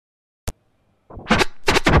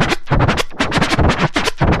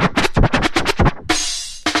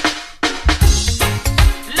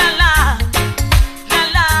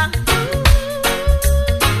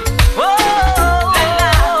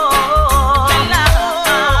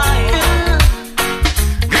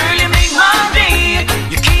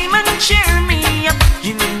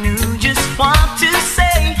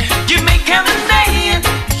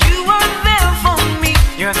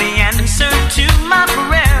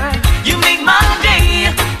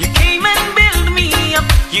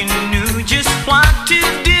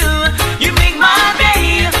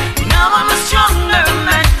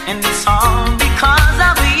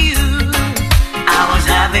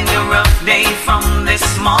from this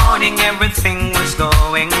morning, everything was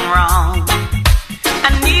going wrong. I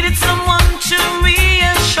needed someone to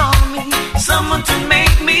reassure me, someone to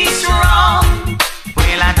make me strong.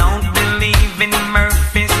 Well, I don't believe in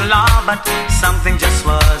Murphy's Law, but something just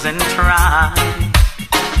wasn't right.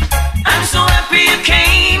 I'm so happy you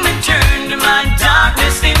came and turned my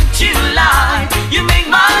darkness into light. You made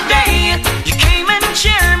my day, you came and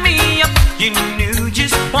cheered me up. You knew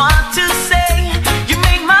just what to say. You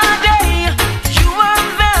made my day, you were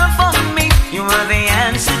there for me. You were the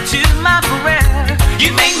answer to my prayer.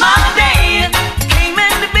 You made my day, came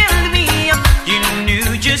and built me up. You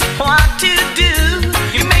knew just what to do.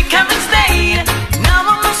 You made heaven stay, now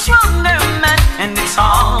I'm a stronger man, and it's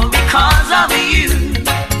all because of you.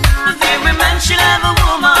 Every man should have a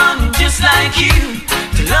woman just like you,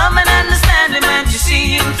 to love and understand him and to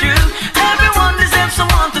see him through. Everyone deserves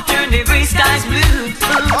someone to turn their gray skies blue.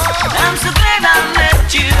 I'm so glad I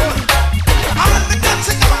met you.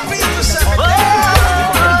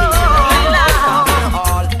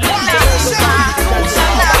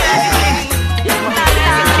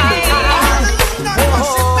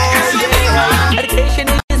 Education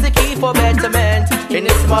is the key for betterment in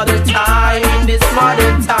this modern time, in this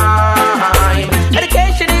modern time.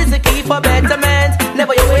 Education is the key for betterment.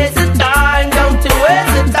 Never you waste the time, don't you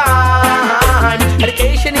waste the time.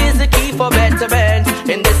 Education is the key for betterment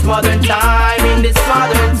in this modern time, in this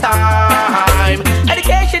modern time.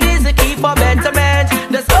 Education is the key for betterment.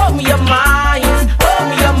 Just open your minds,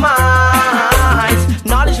 open your minds.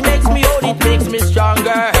 Knowledge makes me old, it makes me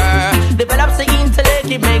stronger. Develops the intellect,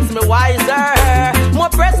 it makes me wiser. More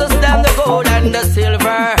precious than the gold and the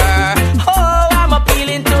silver. Oh, I'm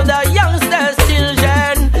appealing to the youngsters,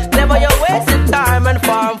 children. Never you waste your time and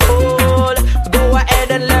farm fool. Go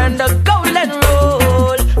ahead and learn the golden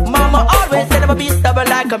rule. Mama always said never be stubborn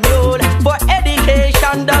like a mule. For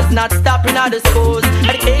education does not stop in other schools.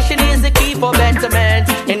 Education is the key for betterment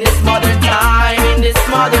in this modern time, in this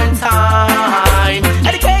modern time.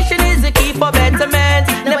 Education is the key for betterment.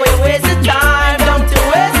 Never you waste your time, don't you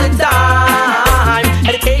waste your time.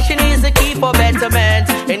 Education is the key for betterment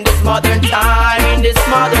in this modern time, in this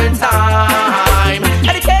modern time.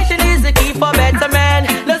 Education is the key for betterment.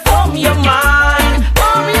 Let's open your mind,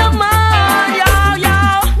 open your mind, yo, yo.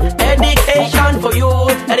 Education for you,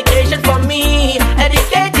 education for me.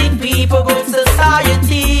 Educated people, good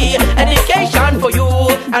society. Education for you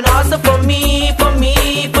and also for me, for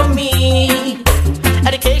me, for me.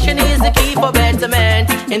 Education is the key for betterment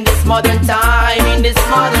in this modern time, in this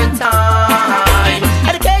modern time.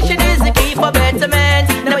 Education is the key for betterment.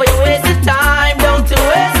 Never you waste the time, don't you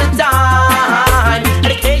waste the time.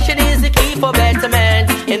 Education is the key for betterment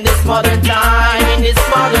in this modern time, in this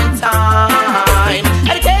modern time.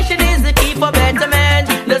 Education is the key for betterment.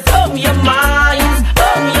 Let's open your minds,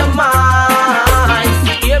 open your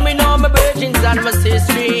minds. Hear me now, my virgins and my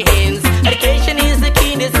sisters. Education is the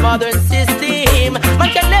key in this modern system. Man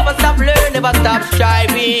can never stop learning, never stop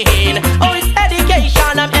striving. Oh, it's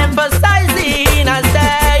education I'm emphasizing. I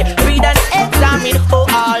say, read and examine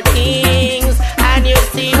all things, and you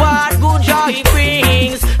see what good joy it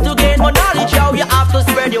brings. To gain more knowledge, how you have to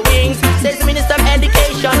spread your wings. Says the Minister of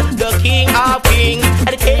Education, the King of Kings.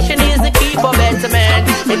 Education is the key for betterment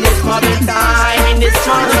in this modern time, in this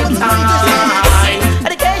modern time.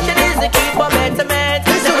 Education is the key for betterment.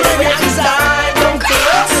 Time, don't you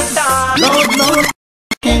waste the time. Lord,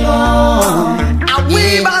 hang on.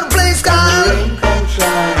 We about to play sky.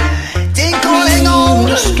 Think calling on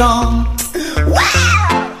the strong. Wow.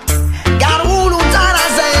 Got a hold on tight, I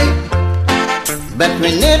say. But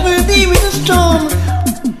whenever there is a storm,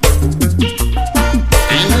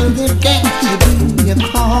 I know there got to be a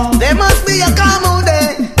calm. There must be a calm all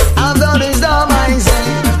day after the storm, I say.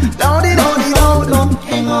 Don't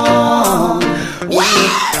hang on.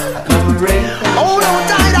 Wow. Hold on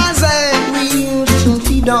tight, I say. We'll soon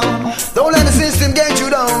see dawn. Don't let the system get you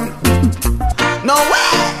down. No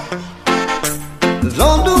way.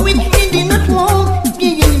 Although it did not walk,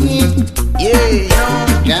 yeah,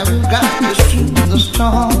 God got us through the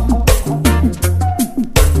storm.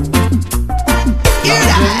 Yeah,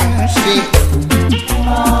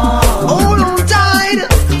 hold on tight.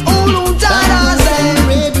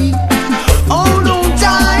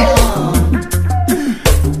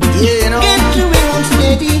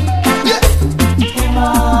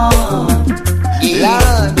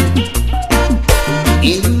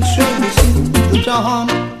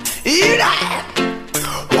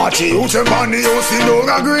 watch it. Who's a money, you see no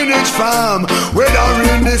Greenwich farm. Whether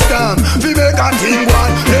in the storm, we make a thing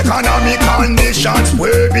one. Economic conditions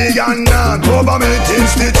way beyond that. Government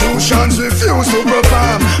institutions refuse to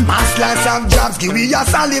perform. Mass loss of jobs give we a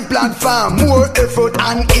solid platform. More effort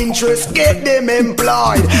and interest get them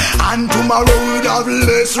employed. And tomorrow we'd have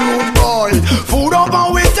less root boy. Food up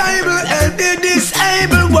on we table, help the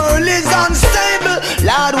disabled. World is unstable,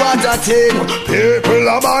 Lord what a thing. People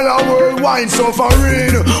are all worldwide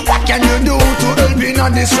suffering. What can you do to help in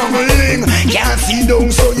on this struggling? Can't see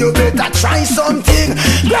down so you better try something.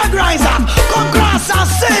 Greg rise up, come cross and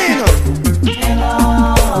sing.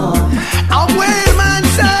 And well man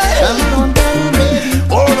say,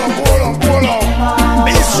 hold up,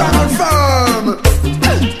 be strong and firm.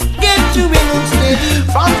 Get you in steady.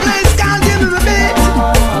 From place can't give me a bit.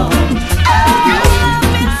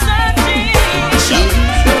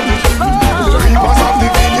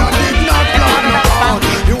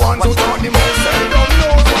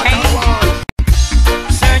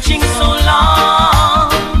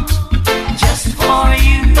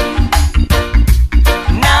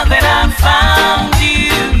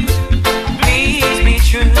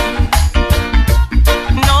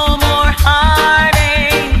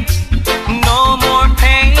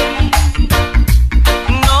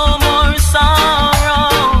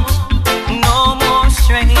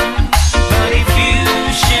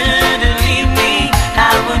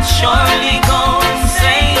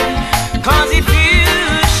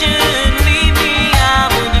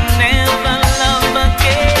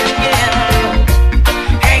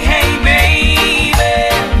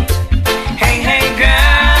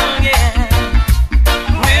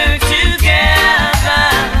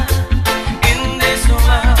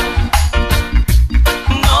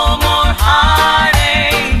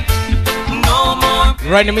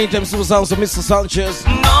 Right in the meantime, super sounds of Mr. Sanchez.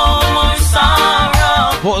 No more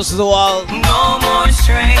sorrow. Portals of the Wild. No more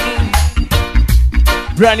strain.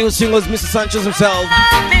 Brand new singles, Mr. Sanchez himself.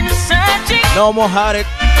 I've been searching No more heartache.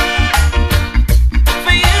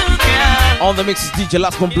 for you, girl. On the mix is DJ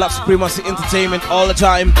Lastborn, Black Supremacy Entertainment all the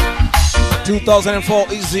time.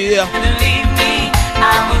 2004 is the year. Believe me,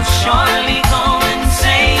 I will surely go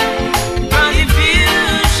insane.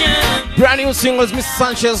 Confusion, Brand new singles, Mr.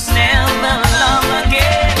 Sanchez. never love again.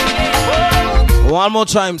 One more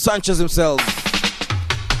time, Sanchez himself.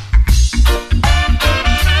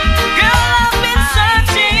 Girl, I've been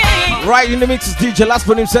searching. Right in the mix is DJ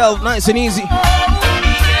Lastborn himself, nice and easy. And now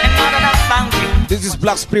that I found you, This is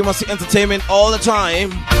Black Supremacy Entertainment all the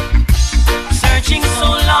time. searching so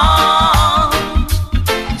long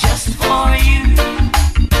just for you.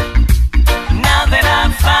 Now that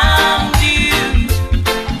I've found you,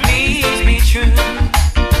 please be true.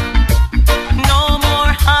 No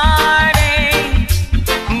more heartache,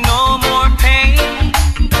 no more pain,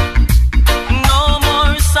 no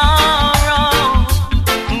more sorrow,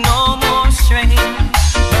 no more strain.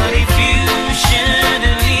 But if you should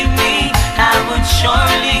leave me, I would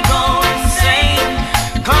surely go insane.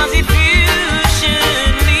 'Cause if you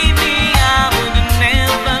should leave me, I would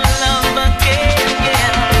never love again.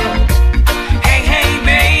 Yeah. Hey, hey,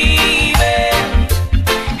 baby.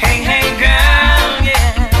 Hey, hey, girl.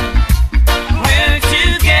 Yeah. We're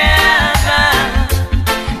together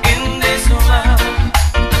in this world.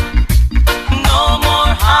 No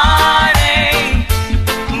more heartache,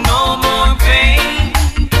 no more pain,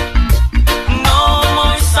 no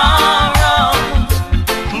more sorrow,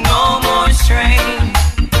 no more strain.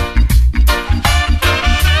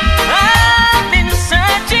 I've been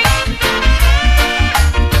searching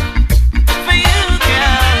for you,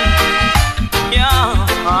 girl. Yeah.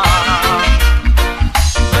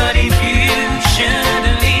 But if you should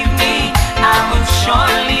leave me, I would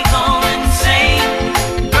surely go insane.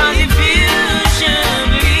 'Cause if you should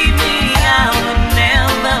leave me, I would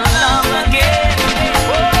never love again.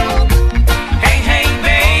 Hey, hey,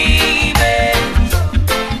 baby.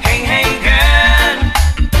 Hey, hey, girl.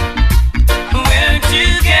 We're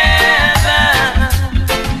together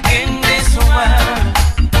in this world.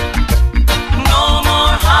 No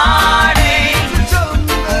more heartache,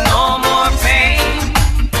 no more pain,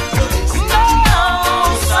 no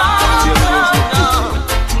sorrow,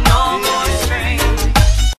 no more strain.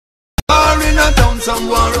 Or in a town,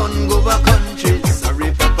 someone run go back country. Sorry,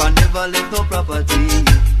 Papa never left no property.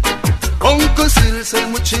 Uncle still say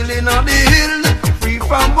we chillin' on the hill, free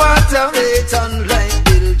from water, rate and like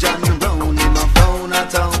Bill John Brown in my phone a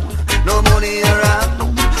town. No money around,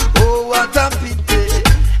 oh what a pity.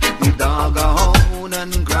 The dog a hound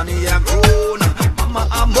and granny a grown. Mama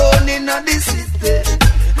a mourning at the city.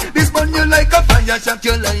 This burn you like a fire, shock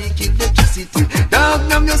you like electricity. Dog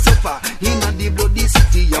nam you suffer in a the bloody city.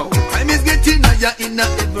 city, yo. Crime is getting higher in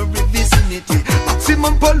every vicinity.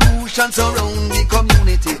 Maximum pollution surround the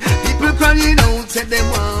community. People crying out, say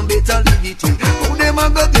them want better liberty. How them a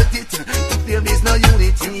go get it if there is no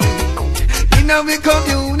unity in our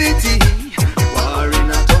community? War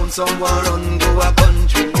in a town, someone run go a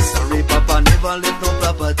country. Sorry, Papa never left no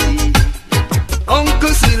property.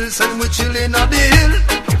 Uncle Sil said we chillin' on the hill,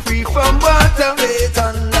 free from water, wait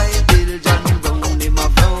and light bill. John Brown him a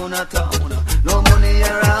frown a town, no money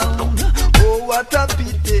around. Oh, what a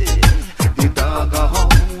pity. The dog a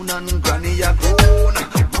hound and granny a groan.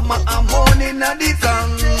 Mama a mourning at the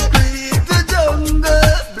concrete jungle,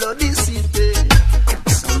 bloody city.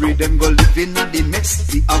 Sorry, them go living at the mess.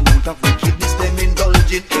 The amount of wickedness them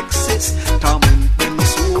indulge in excess. Torment them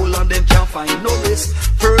soul and them can't find no rest.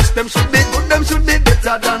 First them should be good, them should be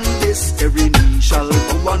better than this. Every knee shall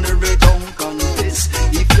go and every tongue confess.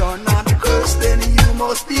 If you're not cursed, then you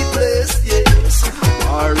must be blessed, yes.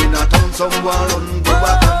 War in a town, someone run go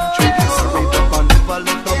a country. Sorry, Papa never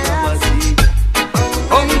left no property.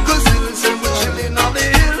 Uncle Sil say we're chilling on the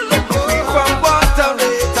hill, free from water,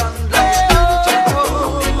 rate and light.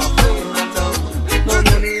 No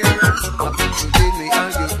money around. Give me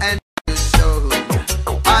argue and show.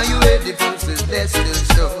 Are you ready for this? Let's still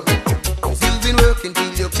show. Cause you've been working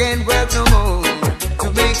till you can't work no more to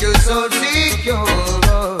make your soul secure.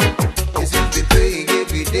 Cause you've been praying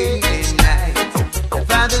every day and night. The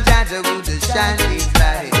Father Jaja would shine his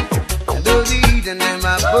light. And though the heathen them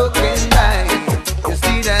are broken light, you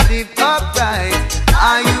see that deep upright.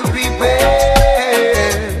 Are you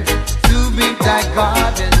prepared to meet thy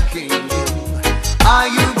God and King? Are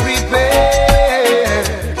you prepared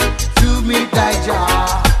to meet thy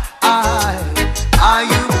Jah? Are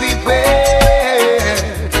you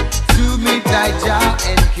prepared to meet thy Jah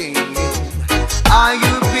and King? Are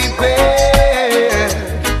you prepared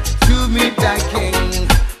to meet thy King?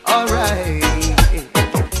 Alright.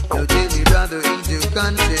 Now tell me, brother, is your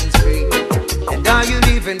conscience free? And are you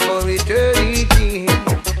living for eternity?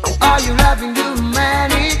 And are you loving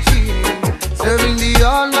humanity, serving the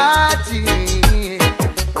Almighty?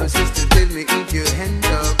 Now sister, tell me if your hands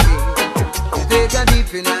are free. You take a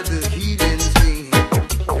dip in at the healing stream.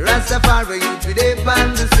 Rastafari, you today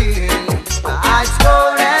find the scene. Eyes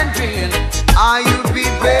cold and green. Are you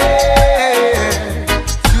prepared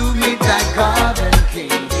to meet thy God and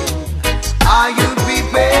King? Are you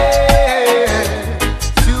prepared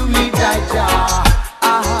to meet thy Jah?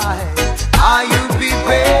 Are you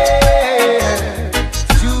prepared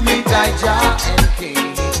to meet thy Jah and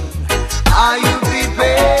King? Are you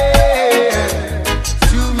prepared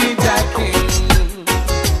to meet thy King?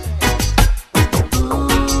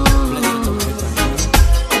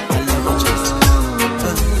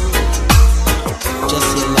 Just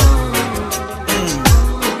your love.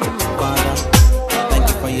 Father, thank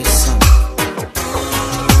you for your son.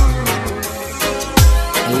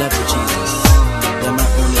 I love you, Jesus. You're my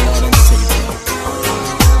only Lord and Savior.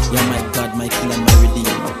 You're my God, my King and my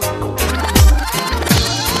Redeemer.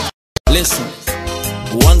 Listen,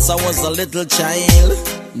 once I was a little child,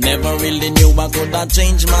 never really knew I could have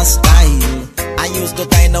changed my style. I used to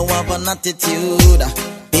kind of have an attitude.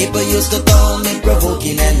 People used to call me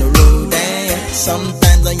provoking and rude.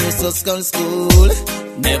 Sometimes I used to scull school.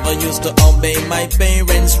 Never used to obey my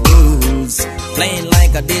parents' rules. Playing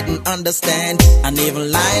like I didn't understand, and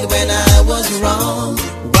even lied when I was wrong.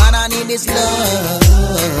 What I need is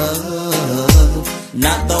love,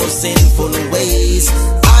 not those sinful ways.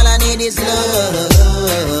 All I need is love.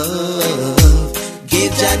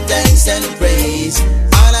 Give Jah thanks and praise.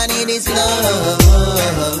 All I need is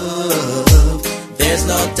love. There's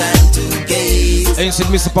no time to gaze. And you said,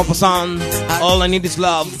 Mr. Papa San, all I need is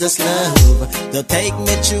love. This love to take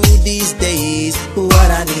me through these days.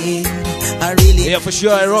 What I need, I really. Yeah, for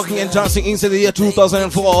sure. Rocking and dancing into the year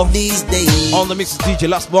 2004. These days. On the mix DJ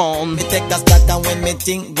Lastborn. Me take a stock and when me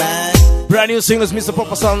think back. Brand new singles, Mr.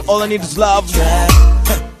 Papa San, all I need is love.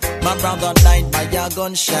 My brother died by a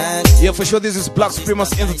gunshot. Yeah, for sure. This is Black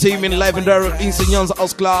Supremacy Entertainment live and direct in St. John's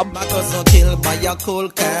House Club. My cousin killed by a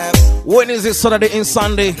cold cab. When is it? Saturday and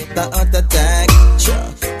Sunday. The heart attack,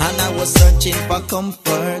 and I was searching for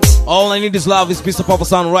comfort. All I need is love is Mr. Papa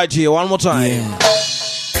San right here. One more time. Yeah.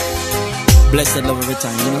 Blessed love every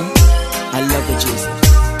time, you know. I love you, Jesus.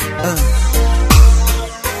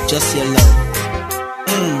 Just your love.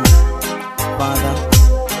 Father,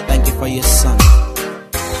 thank you for your son.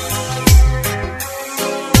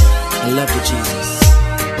 I love you, Jesus.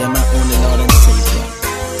 You're my only Lord and Savior.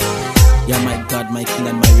 You're my God, my King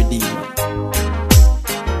and my Redeemer.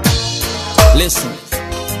 Listen,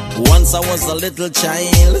 once I was a little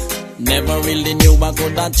child, never really knew I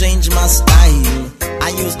could have changed my style. I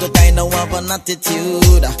used to kind of have an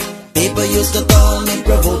attitude. People used to call me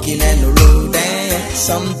provoking and rude. And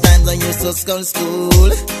sometimes I used to scold school.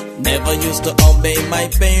 Never used to obey my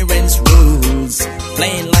parents' rules.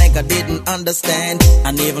 Playing like I didn't understand,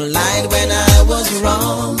 and even lied when I was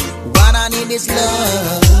wrong. What I need is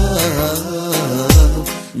love,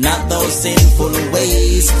 not those sinful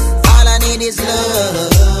ways. All I need is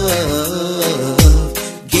love.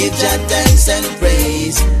 Give Jah thanks and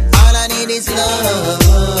praise. All I need is love.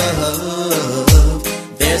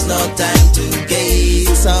 There's no time to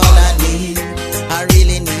gaze. All I need, I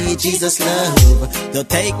really need Jesus' love to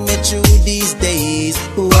take me through these days.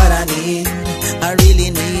 What I need, I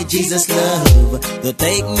really need Jesus' love to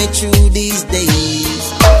take me through these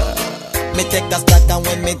days. Me take a stock and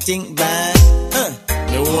when me think back,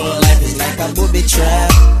 the whole life is like a booby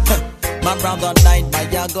trap. My brother died by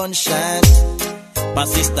a gunshot. My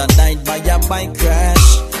sister died by a bike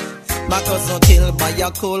crash. My cousin killed by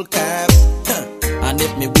a cold cab. And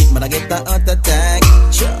if me weak, man, I get a heart attack.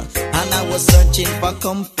 And I was searching for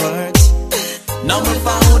comfort. Now I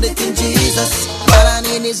found it in Jesus. What I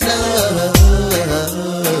need is love,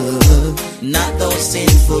 not those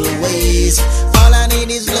sinful ways. All I need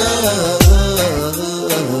is love.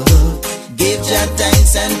 Give Jah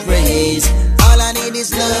thanks and praise. All I need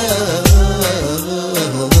is love.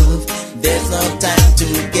 There's no time to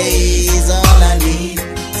gaze. All I need,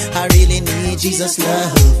 I really need Jesus'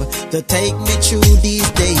 love to take me through these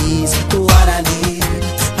days. What I need,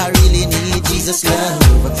 I really need Jesus'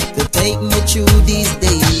 love to take me through these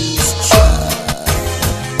days.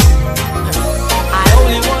 I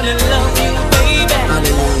only wanna love you, baby.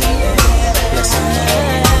 Hallelujah. Bless you.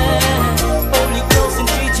 Only close and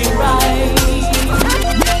treat you right.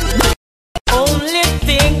 Only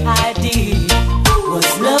thing I did was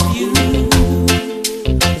love you.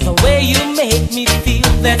 The way you make me feel,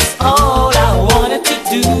 that's all I wanted to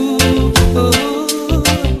do.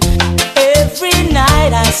 Every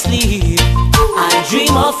night I sleep, I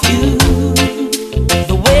dream of you.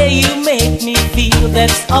 The way you make me feel,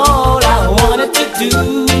 that's all I wanted to do.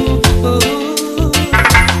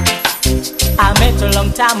 I met a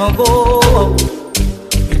long time ago.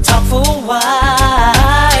 We talked for a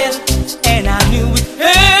while, and I knew with her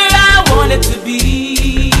I wanted to be.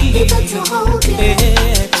 Yeah.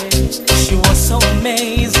 She was so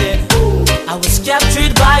amazing. I was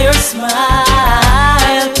captured by her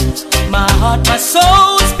smile. My heart, my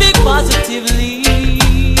soul speak positively.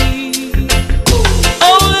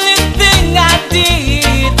 Only thing I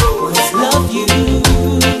did was love you.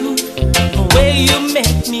 The way you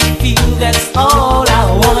make me feel, that's all I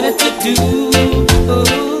wanted to do.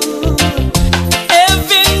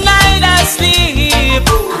 Every night I sleep,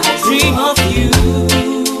 I dream of you.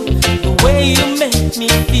 The way you make me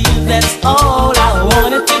feel, that's all I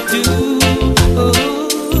wanted to do.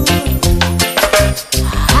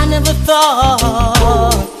 I never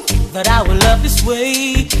thought that I would love this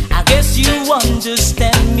way. I guess you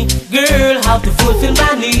understand me, girl, how to fulfill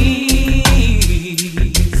my needs.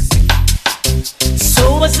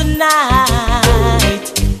 So as the night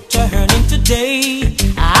turn into day,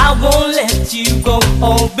 I won't let you go.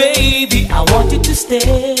 Oh baby, I want you to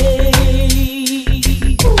stay.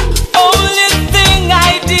 Only thing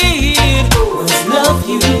I did was love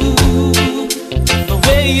you. The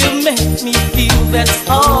way you make me feel, that's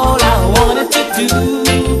all I wanted to do.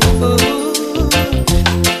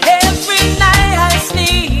 Every night I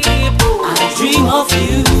sleep, I dream of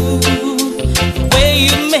you. The way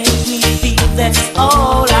you make me feel, that's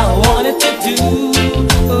all I wanted to do.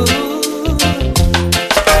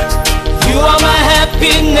 You are my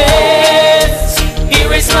happiness,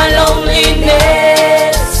 erase my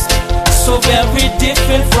loneliness. So very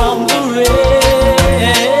different from the rest.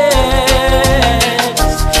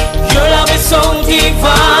 Your love is so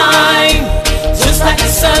divine, just like the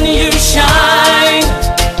sun you shine.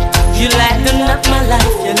 You lighten up my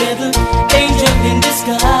life, your little angel in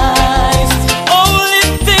disguise. Only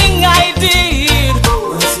thing I did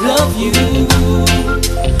was love you.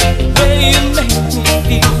 The way you make me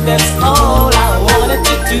feel, that's all I wanted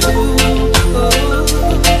to do.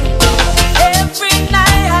 Every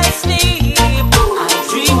night I sleep, I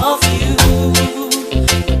dream of you.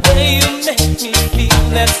 The way you make me feel,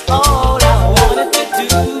 that's all I wanted to do.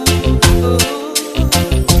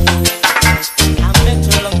 I met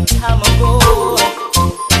you a long time ago,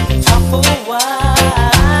 talked for a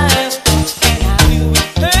while, and I knew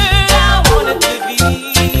with her I wanted to be.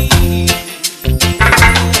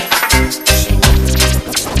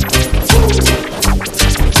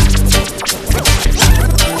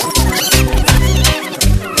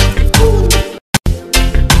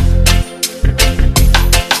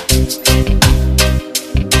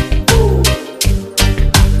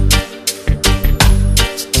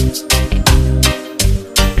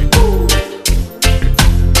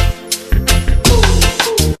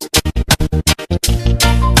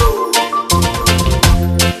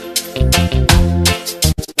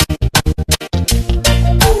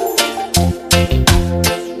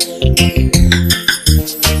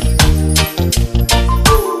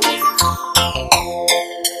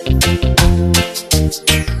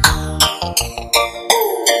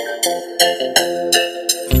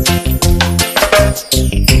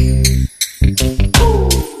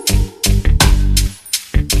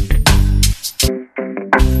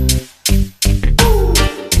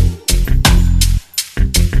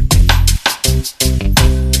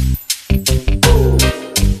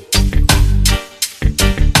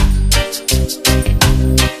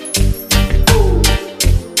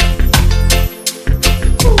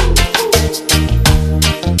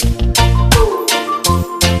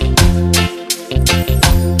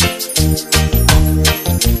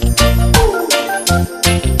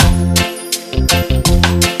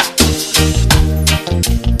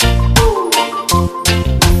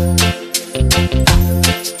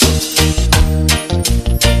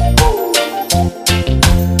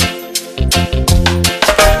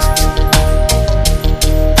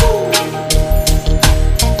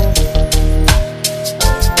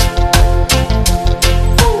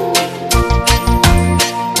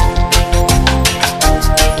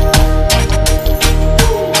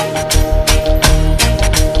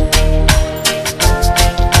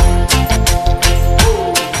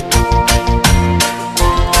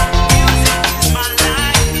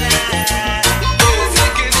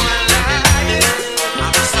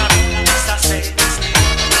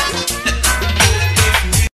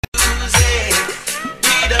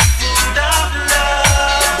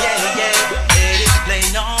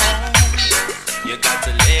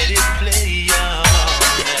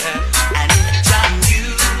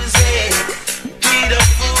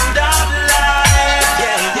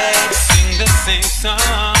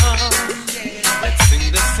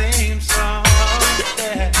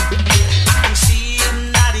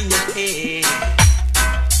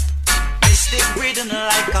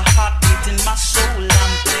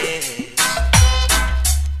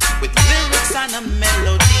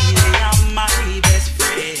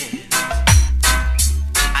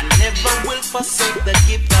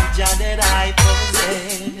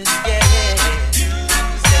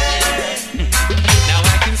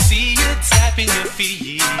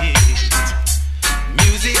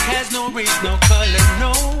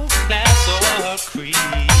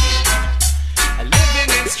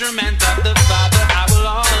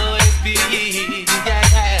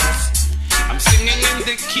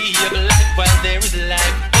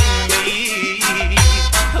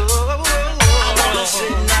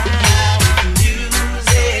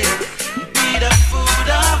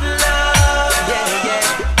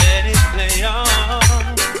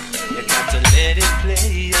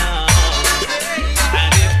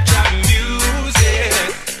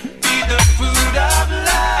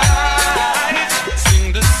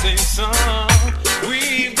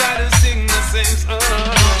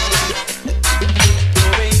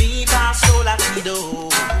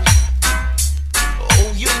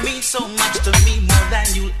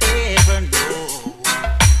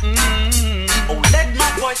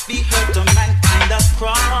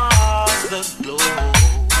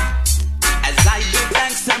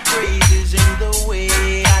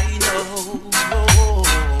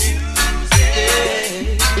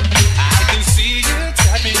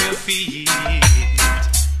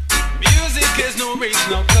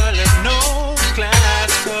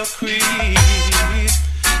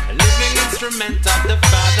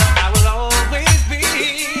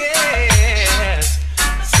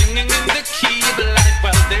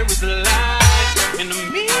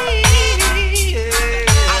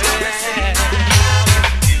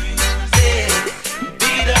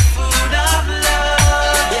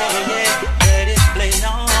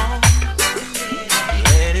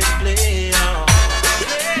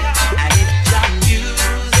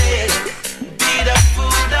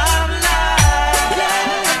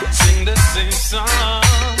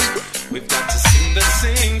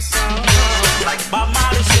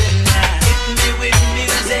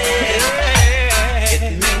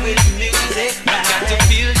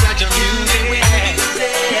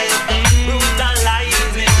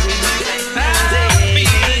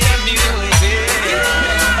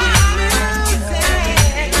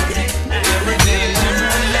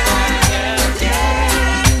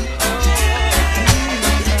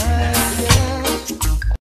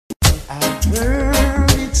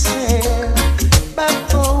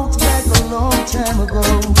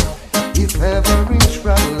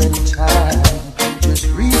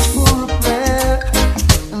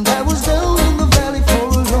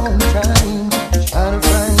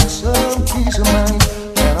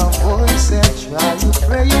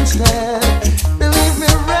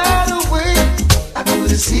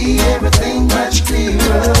 See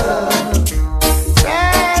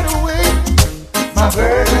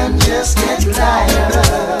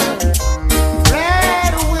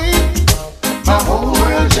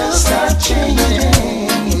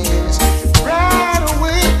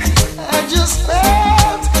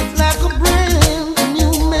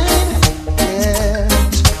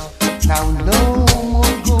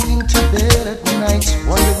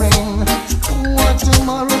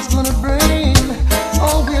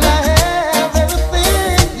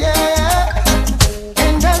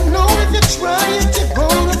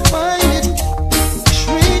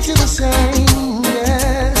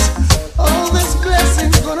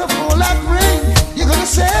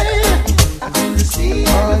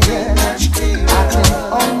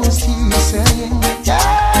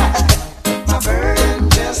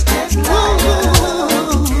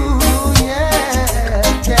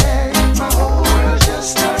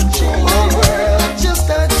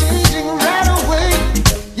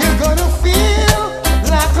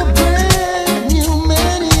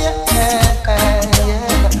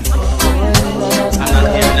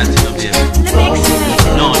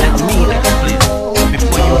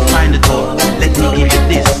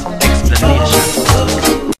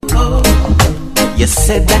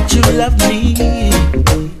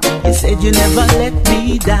said you never let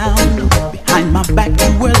me down. Behind my back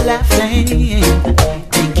you were laughing,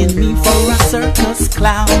 taking me for a circus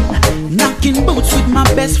clown, knocking boots with my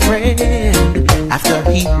best friend after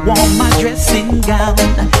he wore my dressing gown.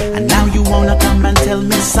 And now you wanna come and tell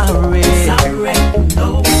me sorry. Sorry,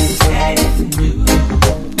 no can do.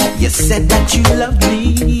 You said that you love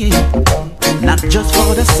me, not just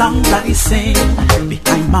for the songs I sing.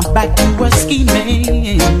 Behind my back you were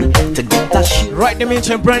scheming to get that shit. Right, they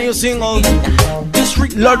mentioned brand new single.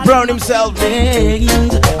 Lord Brown himself.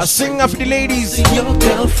 I sing after the ladies, your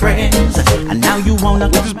girlfriends, and now you wanna.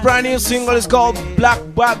 This brand new single is called Black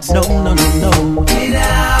Bags. No, no, no, no. Get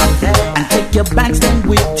out and take your bags then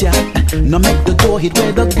with ya. No make the door hit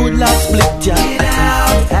where the good Lord split ya. Get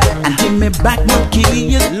out and give me back my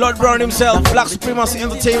keys. Lord Brown himself, Black Supremacy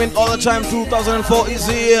Entertainment all the time. 2004 is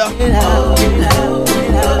here. Get out, get out,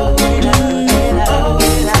 get out, get out, get out,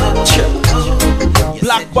 get out.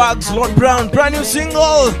 Black Bags, Lord Brown, brand new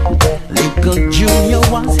single. Little Junior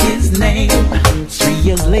was his name. 3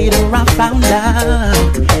 years later I found out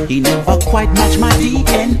he never quite matched my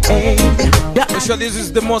DNA. I'm sure this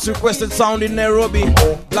is the most requested sound in Nairobi.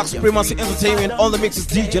 Black Supremacy Entertainment, all the mixes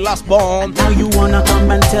DJ Lastborn. Now you wanna come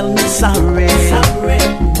and tell me sorry. Sorry,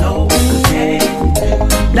 no can do.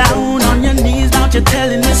 Down on your knees, now you're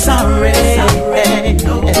telling me sorry. Sorry,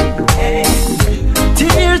 no can do.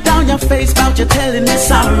 Tears down your face, now you're telling me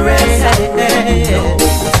sorry.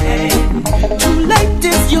 Too late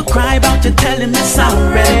if you cry about you telling me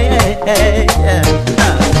sorry. Get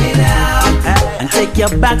out and take your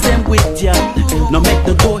bags and with ya. No make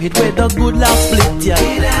the door hit where the good Lord split ya.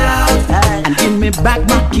 Get out and give me back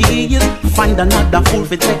my keys. Find another fool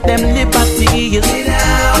for take them liberties. Get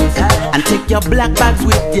out and take your black bags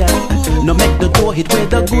with ya. No make the door hit where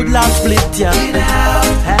the good Lord split ya. Get out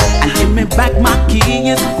and give me back my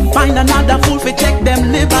keys. Find another fool for take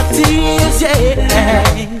them liberties. Yeah, yeah.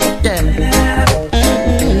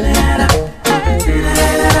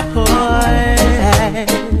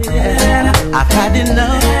 I've had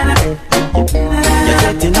enough. You're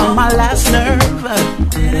getting on my last nerve.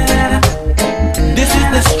 This is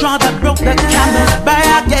the straw that broke the camel's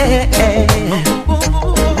back. Yeah.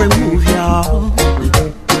 Remove y'all.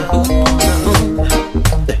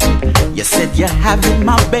 You said you're having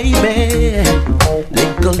my baby.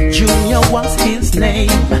 Little Junior was his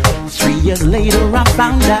name. 3 years later I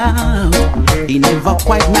found out he never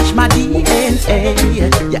quite matched my DNA.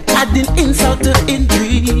 You're adding insult to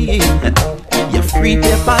injury. Your free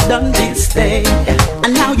paper done this day,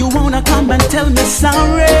 and now you wanna come and tell me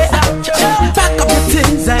sorry. Pack up your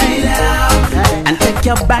things and take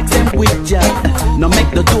your bags and with ya. No make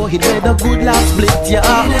the door hit where the good Lord split ya.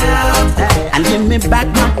 And give me back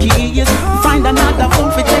my keys. Find another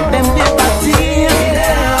fool for take them liberties.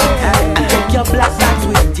 And take your black bags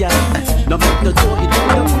with ya. No make the door hit where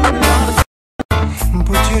the good Lord.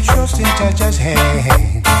 Put your trust in Judge's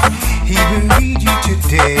hand. He will lead you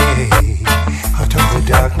today out of the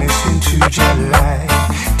darkness into your light.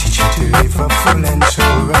 Teach you to live a full and so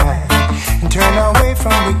right. And turn away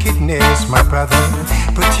from wickedness, my brother.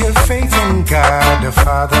 Put your faith in God the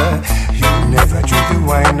Father. You never drink the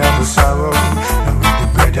wine of the sorrow, nor eat the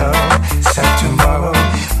bread of sad tomorrow.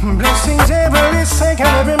 Blessings every second,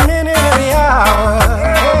 every minute, every hour.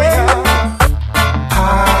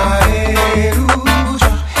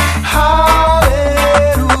 Hallelujah,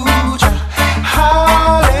 hallelujah,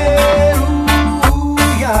 hallelujah.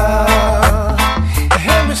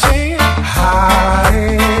 Help me sing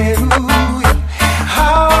hallelujah,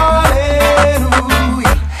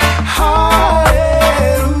 hallelujah, hallelujah.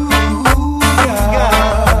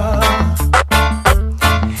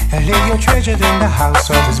 Lay your treasure in the house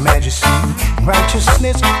of His Majesty.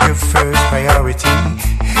 Righteousness, your first priority.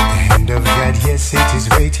 The hand of God, yes, it is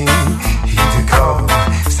waiting. Hear the call,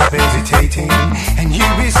 stop hesitating, and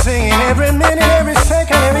you'll be singing every minute, every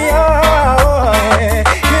second, every hour.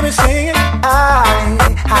 Hear me singing,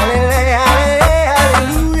 hallelujah,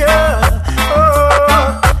 hallelujah,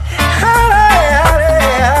 oh,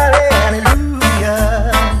 hallelujah,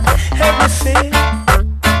 hallelujah. Help me sing,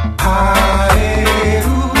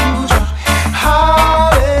 hallelujah,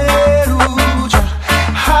 hallelujah,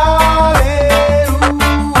 hallelujah.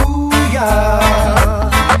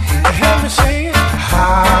 Help me sing,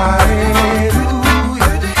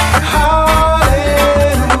 hallelujah,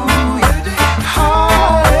 hallelujah,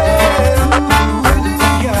 hallelujah.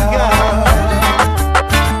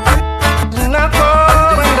 Knock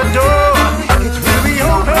on the door, it will be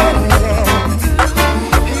open.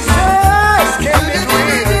 He says, can it will,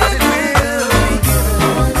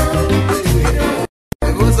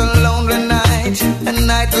 It was a lonely night, a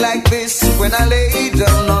night like this, when I lay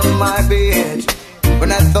down on my bed.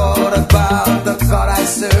 thought about the God I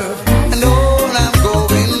serve and all I'm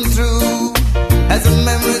going through. As the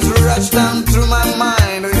memories rush down through my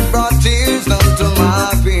mind, it brought tears down to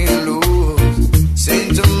my pillows.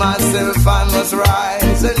 Saying to myself, I must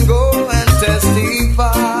rise and go and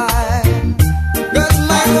testify. 'Cause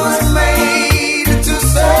man was made to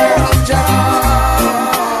serve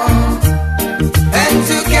God, and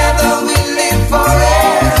together we live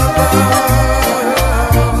forever.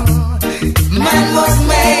 Man was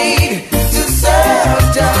made to serve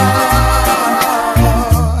God,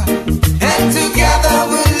 and together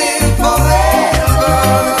we live forever.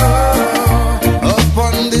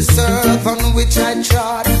 Upon this earth on which I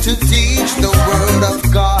trod to teach the word of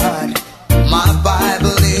God, my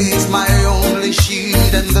Bible is my only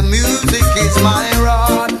shield and the music is my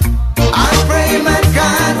rod. I pray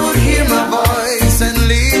mankind would hear my voice and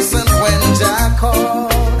listen when Jah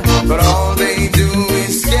called, but all they do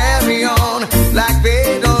is carry on like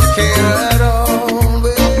they don't care at all.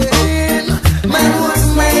 When man was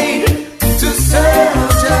made to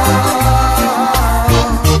serve Jah,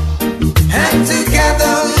 and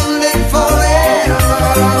together we'll live forever.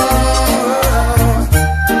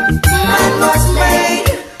 Man was made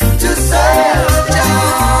to serve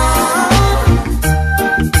Jah,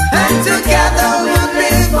 and together we'll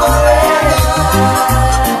live forever.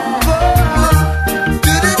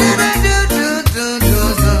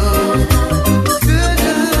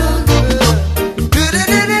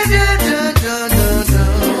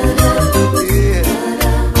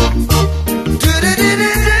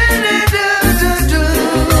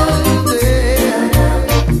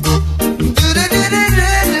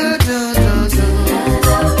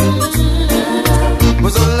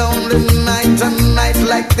 Was a lonely night, a night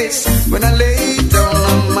like this, when I lay down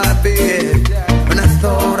on my bed, when I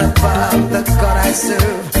thought about the God I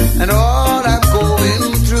serve and all I'm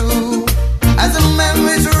going through. As the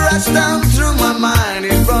memories rush down through my mind,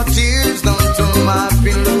 it brought tears down to my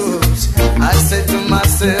pillows. I said to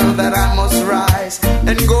myself that I must rise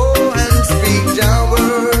and go and speak your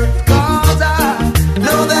word, 'cause I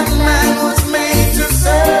know that man was made to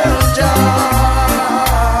serve God,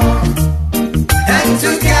 and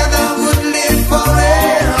together would live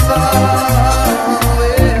forever.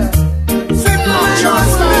 Say man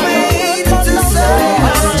was made to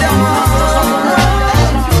serve God,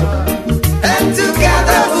 and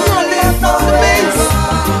together would live forever.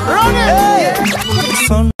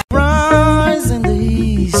 Sunrise in the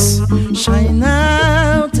east, shine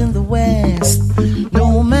out in the west. No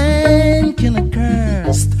man can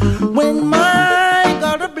accurse when my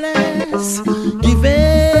God bless. Give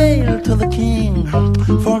hail to the King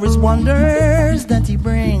for his wonders that he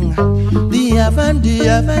bring. The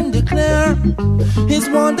heaven declare his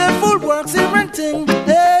wonderful works erecting.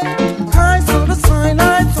 Hey, I saw the sign,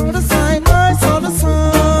 I saw the sign, I saw the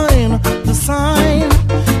sign, the sign.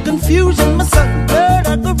 Confusion, my son, where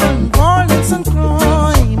I go run, violence and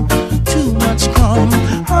crime, too much crime.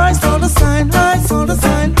 I saw the sign, I saw the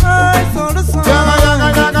sign, I saw the sign,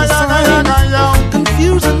 the sign.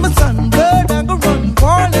 Confusion, my son, where I go run,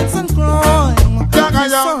 violence and crime. I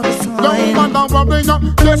saw the sign.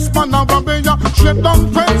 Yes, man, a warrior. Shut down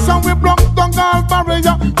fence and we block down all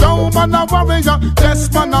barrier. Down, man, a warrior. Yes,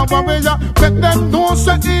 man, a warrior. Let them know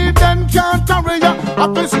say he then can't carry ya.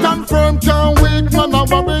 Up and stand firm, can't wait, man, a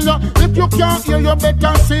warrior. If you can't hear, you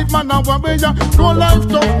better see it, man, a warrior. No life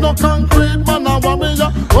tough, no concrete, man, a warrior.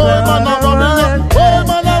 Oh, man, a warrior. Oh,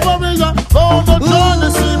 man, a warrior. Oh, the journey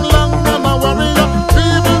seem long, man, a warrior.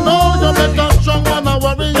 People know you better strong, man, a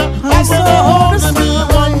warrior. I saw the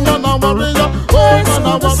one, man, a warrior.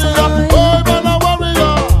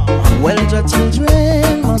 Well, your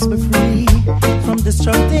children must be free from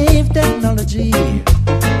destructive technology.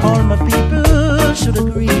 All my people should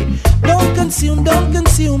agree. Don't consume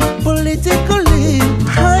politically.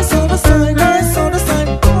 I saw the sign, I saw the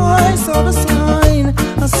sign, I saw the sign,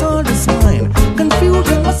 I saw the sign.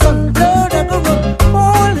 Confusion, my son, blood, I go run,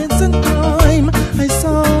 violence and crime. I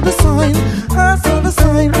saw the sign, I saw the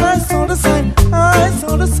sign, I saw the sign, I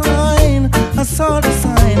saw the sign, I saw the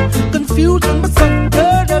sign. Confusion, my son,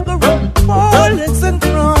 blood, I go run, violence and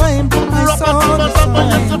crime. I saw the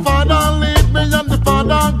sign. The Father lead me and the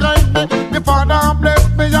Father guide me. The Father bless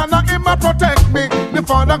me and Him protect me. The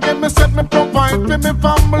Father give me, set me, provide for me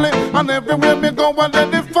family. And everywhere me go, and then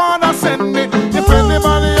the Father send me. If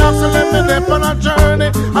anybody has to let me live on a journey,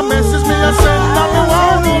 a message me I send, and me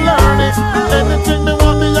want to learn it. Anything me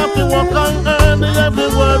want, me have to work and earn it. Every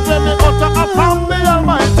word when me utter upon the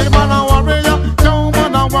Almighty, man a warrior. Yo,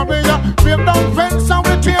 man a warrior. Build down fence and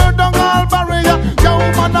we tear down all barrier. Yo,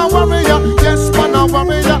 man a warrior. Yes, man a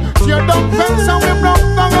warrior. Tear down fence and we block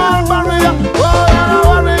down all barrier. Oh, man a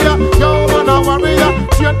warrior.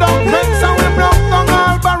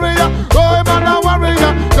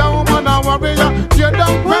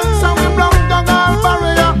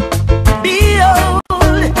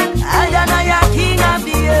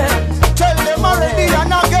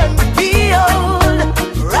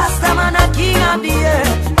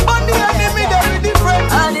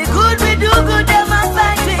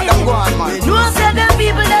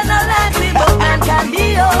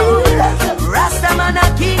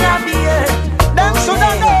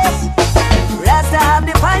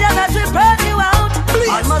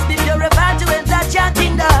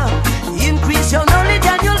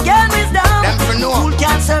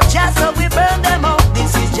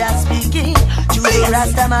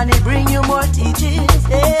 Rastaman, he bring you more teachings.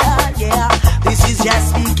 Yeah, yeah. This is just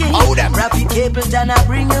speaking. Rapid Capleton, I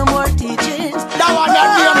bring you more teachings. That one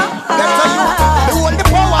that name, let tell you. They hold the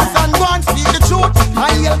powers and go and speak the truth.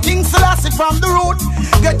 I hear King Selassie from the root.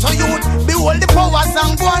 Get to youth, behold the powers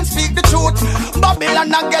and go and speak the truth.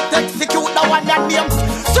 Babylon and get execute. That one that name.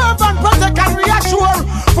 Serve and protect and reassure.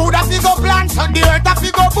 Food that you go plant, so the earth that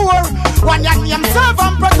you go bore. One that name, serve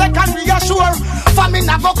and protect and reassure.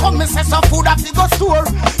 Famine a go come, say some food that you go store.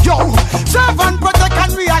 Yo, serve and protect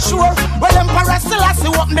and reassure. Well, Emperor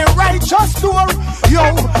Selassie open the righteous door. Yo,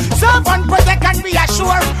 serve and protect and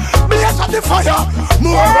reassure. Blaze up the fire,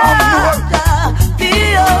 more and more.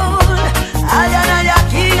 Behold, I am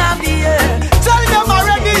king of the earth. Tell them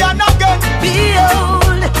already and again.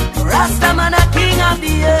 Behold, Rastaman a king of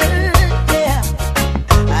the earth. Yeah.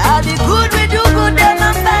 All the good we do good, them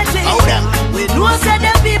a fighting. We know say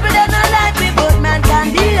them people they not like me, but man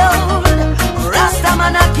can behold.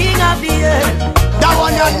 Rastaman a king of the earth. That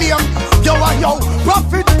one your name, yo,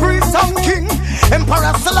 prophet, priest and king.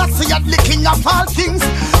 Emperor Selassie at the king of all kings.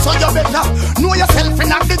 So you better know yourself in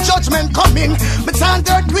the judgment coming. Me turn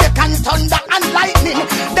earthquake and thunder and lightning.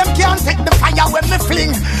 Them can't take the fire when me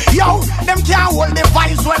fling. Yo, them can't hold the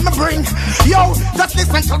vibes when me bring. Yo, just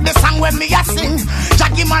listen to the song when me a sing.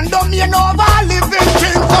 Jackie man domain over living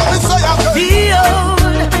king. Come me say again.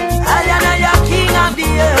 Behold, I am king of the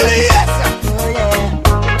earth. Yes. Oh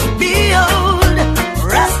yeah. Behold,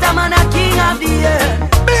 Rastaman a king of the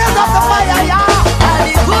earth. Blaze up the fire, yeah. All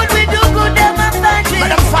the good we do good, them a fighting. But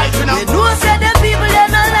them fighting now. We know say them people they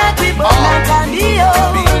not like me, but man can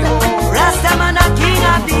behold. Rastaman a king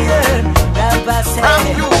of the earth. Papa say, From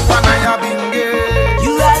you and I have been gay.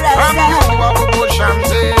 you are From Rasta. you I will push and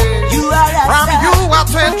say. You are Rasta. From you I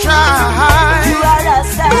will try. You are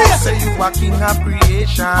Rasta. Say you are king of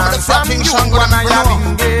creation. From you and I have been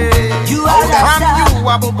gay. You are From Rasta. you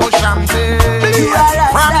I will push and say. You are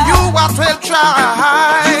Rasta. From you I will try.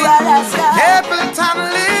 You are Rasta. Capleton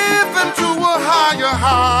live into a higher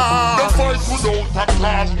height. The fight without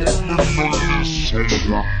a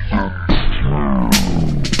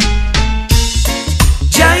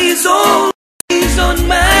Jah is always on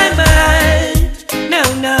my mind.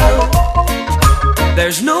 Now,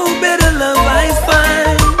 there's no better love I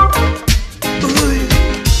find.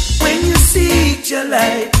 Ooh, when you seek your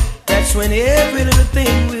light, that's when every little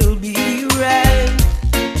thing will be right.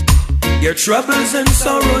 Your troubles and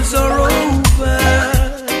sorrows are over.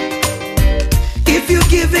 If you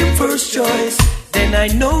give him first choice, then I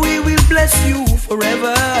know he will bless you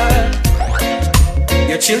forever.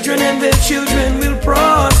 Your children and their children will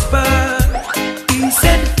prosper. He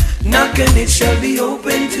said, knock and it shall be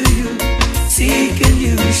open to you. Seek and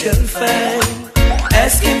you shall find.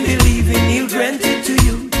 Ask and believe and he'll grant it to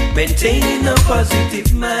you. Maintaining a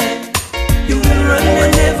positive mind. You will run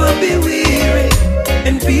and never be weary,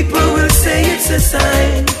 and people will say it's a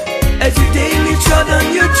sign. As you daily trod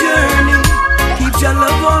on your journey, keep your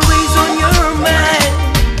love always on your mind.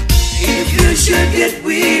 If you should get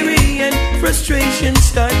weary and frustration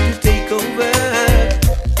start to take over,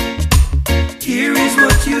 here is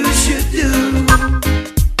what you should do.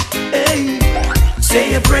 Hey,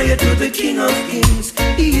 say a prayer to the King of Kings.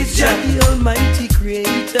 He is Jah, the Almighty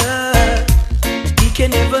Creator. He can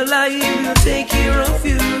never lie, he will take care of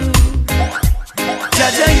you.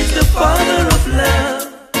 Jah is the Father of love.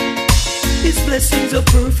 His blessings are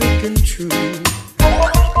perfect and true.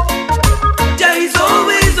 Jah is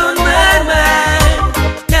always on my mind.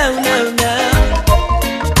 Now.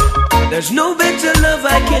 There's no better love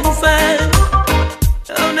I can find.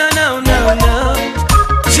 Oh, no.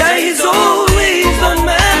 Jah is always on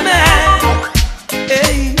my mind.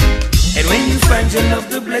 Hey. And when you find your love,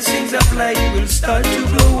 the blessings of life will start to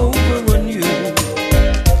blow over on you.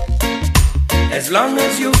 As long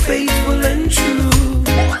as you're faithful and true.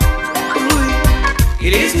 Ooh,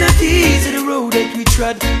 it is not easy the road that we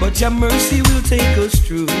trod, but your mercy will take us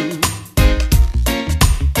through.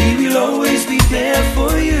 He will always be there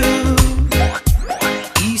for you.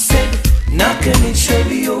 He said, knock and it shall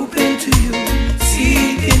be open to you.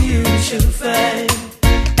 Seek and you shall find.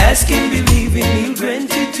 Ask and believe and he'll grant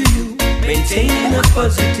it to you. Maintaining a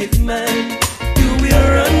positive mind. You will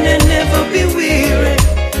run and never be weary,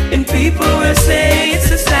 and people will say it's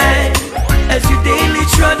a sign. As you daily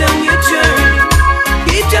trod on your journey,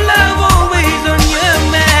 keep your love always on your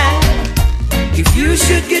mind. If you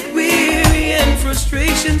should get weary and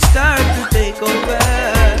frustration start to take over,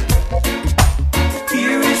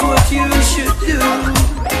 here is what you should do.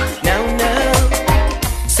 Now,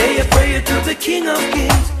 say a prayer to the King of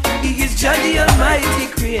Kings. He is Jah, the Almighty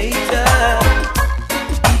Creator.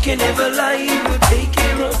 He can never lie, he will take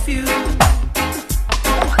care of you.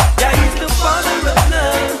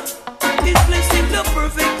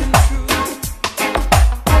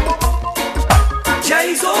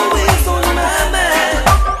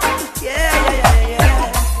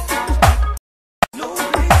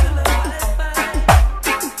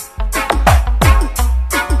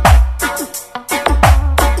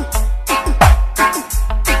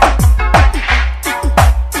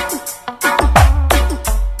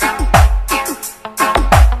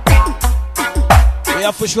 Yeah,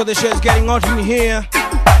 for sure the show is getting on from here.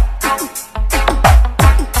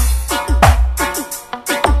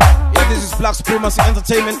 Yeah, this is Black Supremacy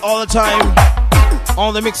Entertainment all the time.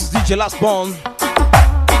 On the mix is DJ Lastborn.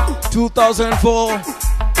 2004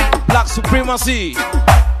 Black Supremacy.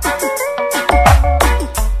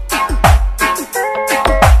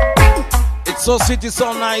 It's so sweet, it's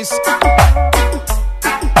so nice.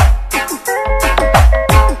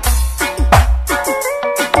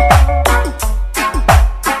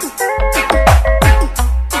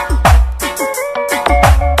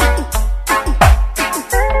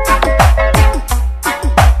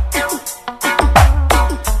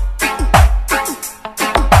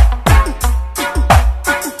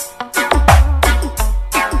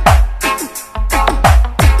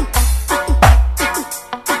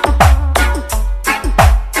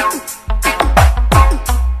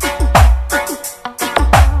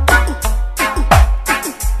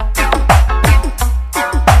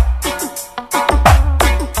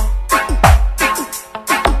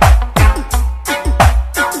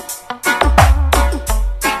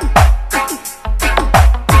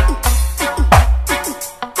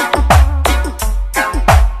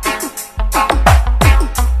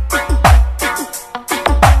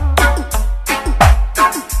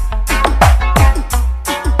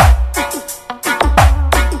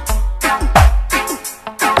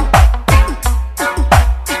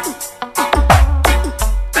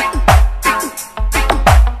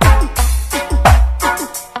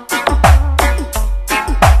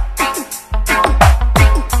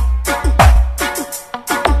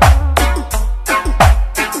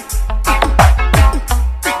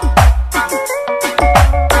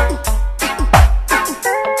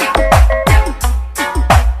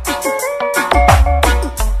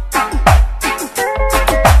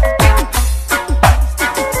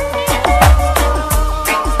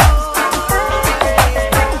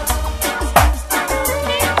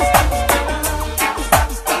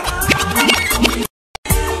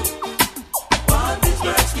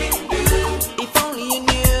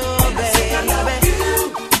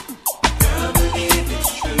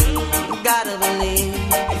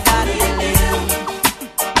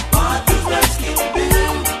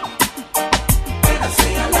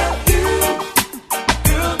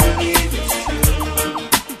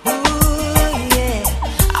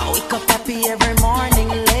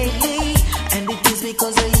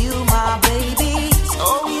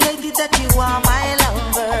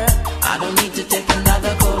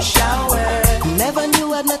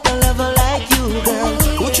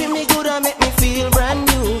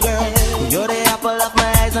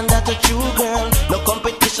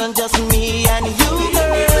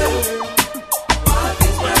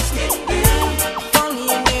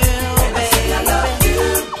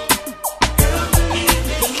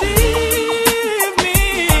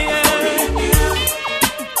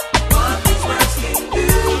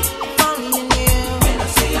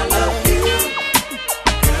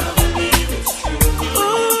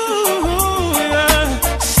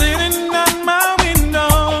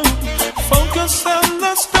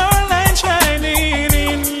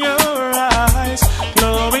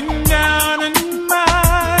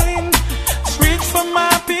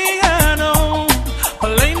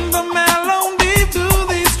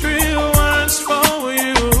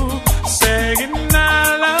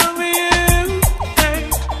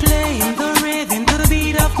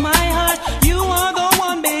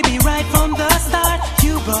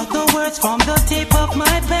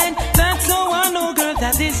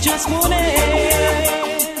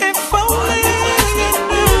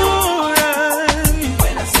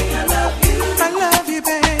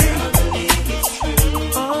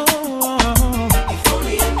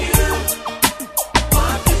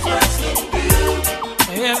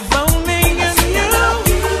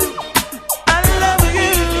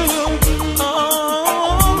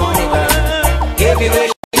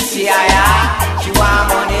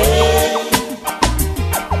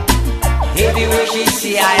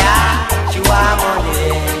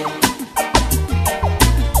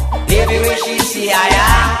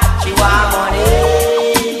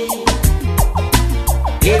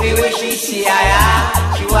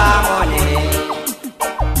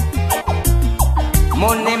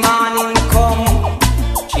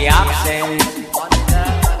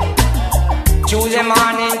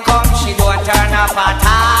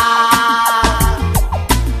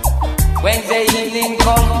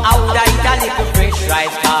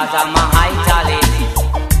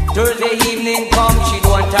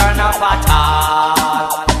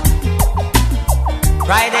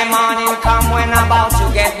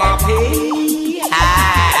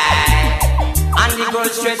 girl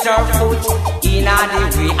stretch her foot in a the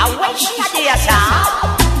way. And when she a there, sir,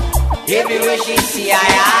 everywhere she see her,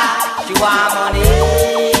 she want money.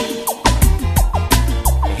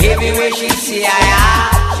 Everywhere she see her,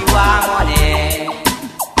 she want money.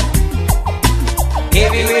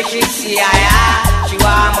 Everywhere she see her, she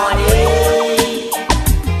want money.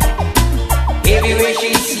 Everywhere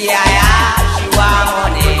she see her, she want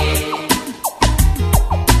money.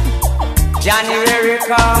 January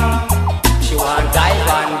come, she want dive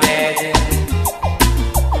on bed.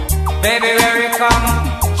 February come,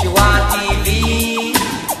 she want TV.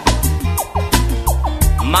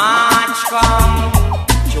 March come,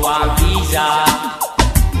 she want visa.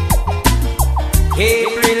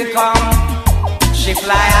 April come, she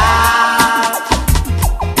fly out.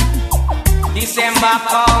 December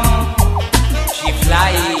come, she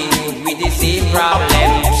flying with the same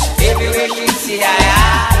problems. Everywhere she see her,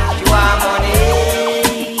 she want money.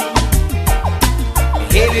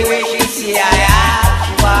 Everywhere she see her,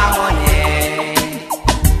 she want money.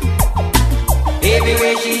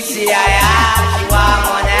 Everywhere she see her, she want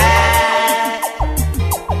money.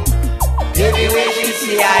 Everywhere she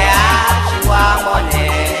see her, she want money.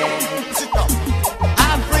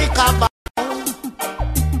 Africa bound,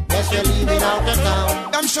 yes, we're leaving out the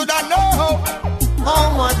town. Them shoulda know.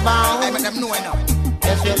 Homeward bound, I make them know enough.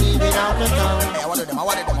 yes, we're leaving out the town. Hey, what of them?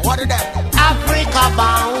 What of them? What of them? Africa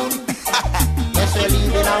bound, yes, we're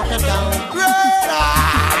leaving out the town.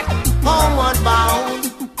 Homeward bound,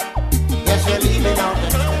 yes, we're leaving out the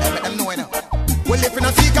town. I make them know enough. Well, if you no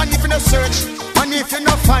seek and if you no search, and if you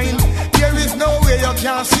no find, there is no way you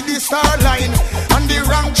can see the star line. On the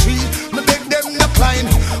wrong tree, me beg them no climb.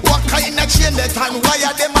 What kind of chain that and why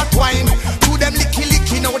are them a twine? To them licky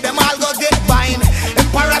licky, now them all go get bind.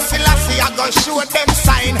 Emperor Selassie, I go show them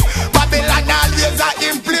sign. Babylon always a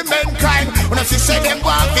implement crime. When I say them go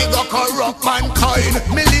and go corrupt mankind.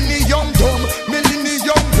 Millennium dumb,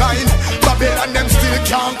 millennium blind. Babylon them still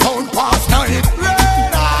can't count past 9.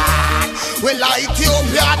 Well,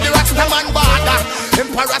 Ethiopia, the Rastaman border.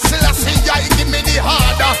 Emperor Selassie, I give me the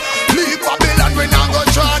harder. Leave Babylon, we not go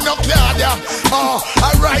draw no cloud. Oh, a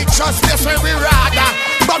righteousness when we rather.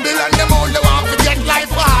 Babylon, them only want to get life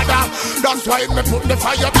harder. That's why me put the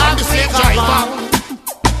fire on the slave driver.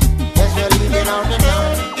 Yes, we're leaving out the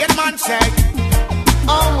town. Yes, man said,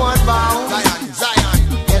 Homeward bound, Zion, Zion,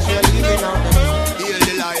 yes, we're leaving out the town. heal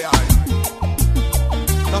the lion.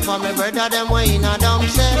 Enough of me brother, them way in a dumb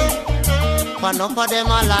cell. But enough of them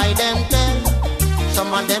a lie, them tell.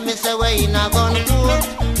 Some of them is away in a gun court.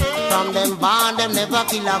 From them band, them never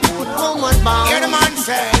kill a goat. Homeward bound, Hear the man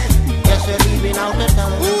say, yes, we're leaving out the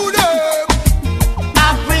town. who them?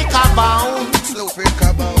 Africa bound, Slow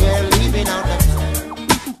Africa bound. we're leaving out the town.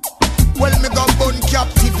 Well, me go burn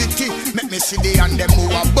captivity. Make me see the and them who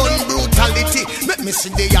are burn brutality. Make me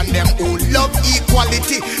see the and them who love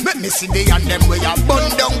equality. Make me see the and them where you burn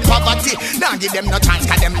down poverty. Now give them no chance,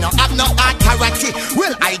 cause them no have no authority.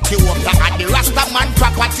 Well, Ethiopia at the Rastaman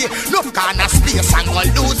property. No corner space and go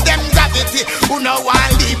lose them gravity. Who no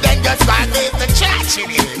one leave them just violate the church.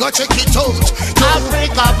 Go check it out.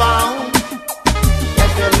 Africa bound,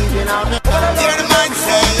 yes, we're leaving out the town. Hear the man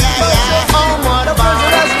say, yeah, yeah. Homeward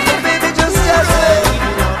bound,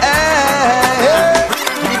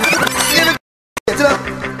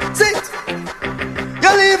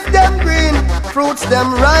 fruits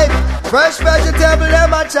them ripe, fresh vegetable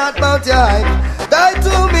them a chat about your hype. Die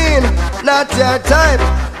too mean, not your type.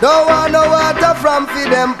 Don't want no water from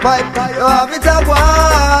feed them pipe. You have it a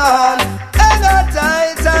one, hang on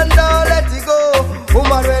tight and don't let it go.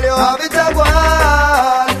 Woman, when you have it a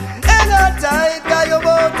one, hang on tight, cause you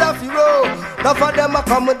bout a row. Now for them a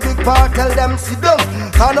come with big part, tell them sit down.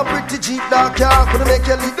 Can a pretty Jeep dark car could make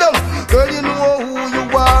you leave down. Girl, you know who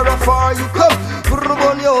you are, how far you come. Put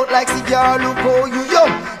on you out like cigar, look how you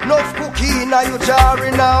young. Enough cookie now you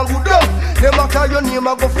jarring and good down. Them a call your name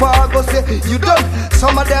a go far, go say you done.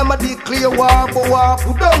 Some of them a declare war, but war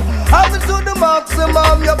put down. Have it to the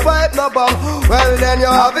maximum, your pipe no bang. Well then you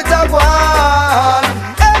have it a one.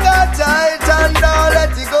 Hang on tight and don't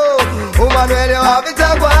let it go. Woman, when you have it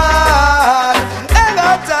a one. Hang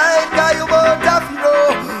on tight, cause you bout a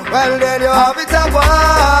flow. Well then you have it a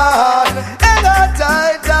one. Hang on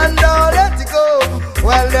tight and don't let it go.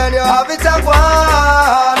 Well then you have it a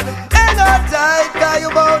one. Hang on tight, cause you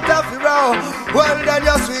bout a flow. Well then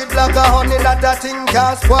you're sweet like a honey that a thing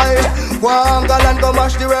can't spoil. One girl and go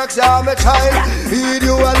mash the works, yeah my child. Heed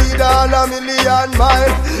you a lead on a million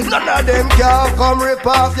mile. None of them can come rip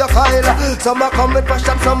off your Kyle. Some a come with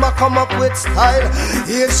passion, some a come up with style.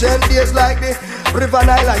 Ancient days like the River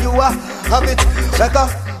Nile, and you a have it like a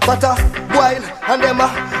butter boil. And them a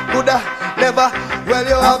coulda never. Well,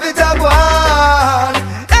 you have it a one.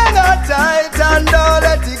 Hang on tight and don't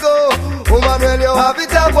let it go. Woman, well, you have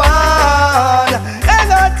it a one.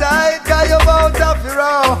 Hang on tight, cause you're about to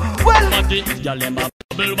feel. Well,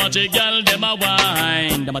 bubble watch it, girl, them a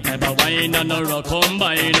wine. Them a type of wine and a rock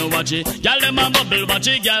combine. Watch it, girl, them a bubble watch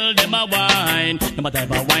it, girl, them a wine. Them a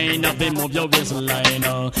type of wine up, they move your waistline.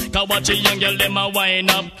 Cause watch it, young girl, them a wine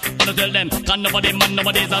up. Don't tell them, cause nobody man,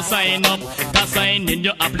 nobody's a sign up. Cause sign in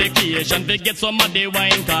your application, they get some of the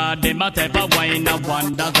wine. Cause them a type of wine, a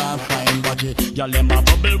wonders are fine. Watch it, girl, them a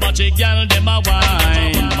bubble watch it, girl, them a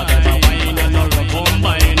wine. Them a type of wine and a rock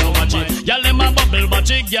combine. Watch it, girl, them a bubble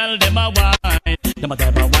watch it, girl, them a wine. Them a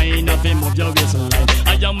type of wine up and move your waistline.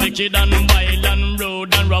 I am wicked and wild and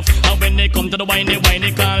rude and rough. And when they come to the whiny,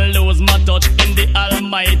 can't lose my touch. In the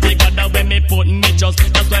Almighty God, that when me put me trust.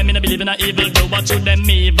 That's why me no believe in a evil do. What should them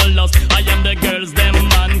evil lust? I am the girls, them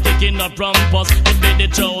man kicking up from us. To be the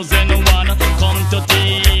chosen one, come to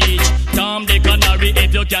teach. Tom the canary,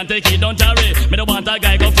 if you can't take it, don't tarry. Me don't want a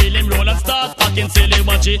guy go feel him roll and start acting silly.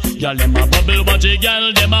 Watch it, girl, them a bubble, watch it,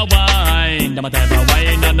 girl, them a wine. Them a type of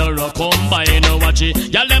wine and a rock combine. Watch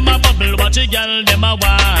it, girl, them a bubble, watch it, girl, them a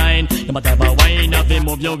wine. Them a type of wine, if you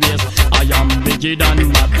move your waist. I am wicked and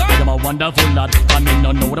mad, but them a wonderful lad. Come in,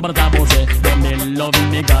 no know what about the type of say. But me love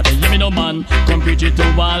me God, you me no man. Come preach it to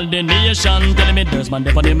all the nation. Telling me there's man,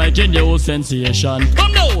 they for the making new sensation.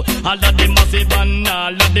 Come now, all of the massive and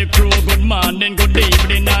all of the crew. Good morning, good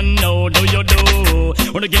evening, and how do you do?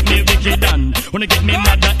 Wanna get me wicked and wanna get me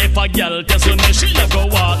mad if a girl tells me she a go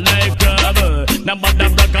walk like gravel. Now but the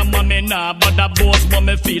brother mommy nah, but the boss but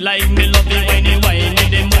me feel like me love the whiny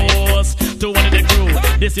the most. To one of the crew,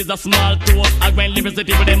 this is a small toast. I grind lyrics to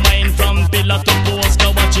people they mind from pillar to post.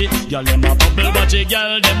 Go watch it, girl them a bubble, watch it,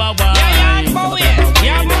 girl them a wine.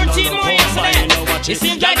 Yeah, more team, more yesterday. It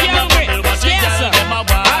seems like you're hungry. Yes, sir.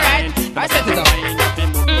 Alright, I set it up.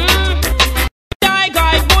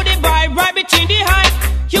 Right between the height.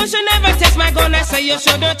 You should never test my gun. I say you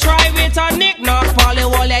shouldn't try with a nick. Not Polly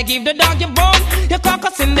Wall, I give the dog your bone. Your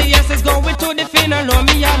carcass in the yes is going to the funeral.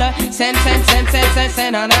 Me yalla. Send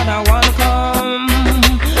another one come.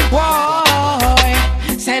 Whoa.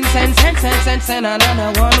 Send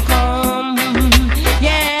another one come.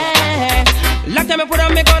 Yeah. Like time I put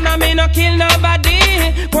on me gun and me no kill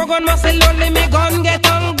nobody. Poor gun must say lonely, me gun get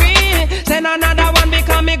hungry. Send another one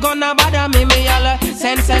because me gonna bother me yalla.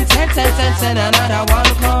 Send another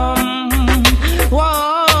one come.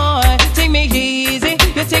 Whoa, take me easy,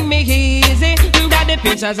 you take me easy. That the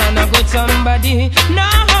pictures are not good somebody. No,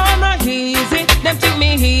 not easy, them take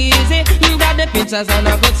me easy. That the pictures are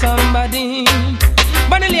not good somebody.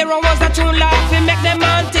 But the lyric was a tune laughing, make them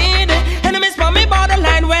haunted. Enemies for me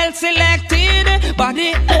borderline well selected.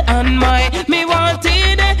 Body and mind, me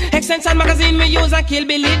wanted. Extension magazine me use a kill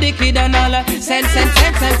Billy the Kid and all. Send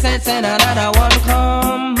another one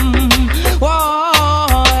come.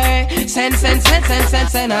 Whoa, send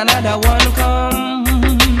another one come.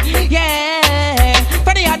 Yeah,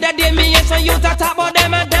 for the other day me yes you talk about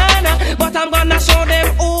them and done. But I'm gonna show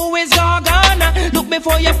them who is organ. Look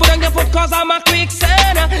before you put on your foot cause I'm a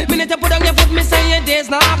quicksand. Minute you put on your foot me say your days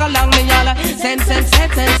not along me y'all. Send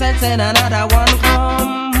another one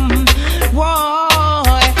come. Whoa.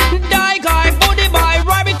 Die guy, booty boy,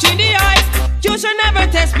 right between the eyes. You should never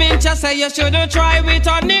test me, just say you shouldn't try with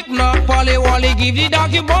a nick. Not Polly Wally, give the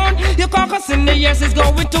dog your bone. Your carcass in the years is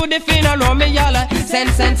going to the funeral. Me yalla. Send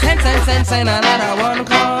another one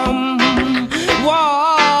come.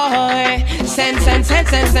 Whoa. Send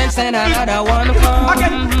another one come.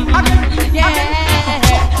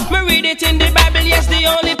 Yeah. Me read it in the Bible, yes, the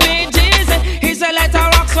only pages. He's a letter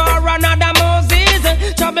rocks or another Moses.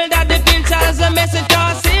 Trouble that the filters a message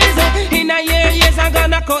tosses. In a years I'm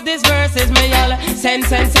gonna quote these verses. Me yell send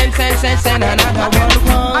another one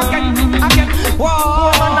come.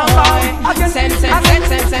 Whoa. Send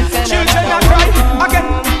another one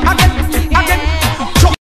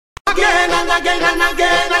again and again and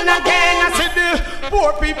again and again. I see the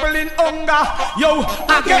poor people in hunger. Yo,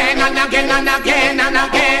 again and again and again and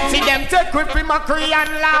again. See them take with mockery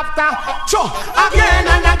and laughter. Cho, again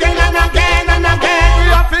and again and again and again. We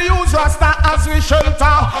have to use Rasta as we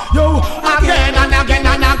shelter. Yo, again and again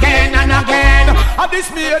and again and again. And this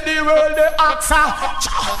made the world the answer.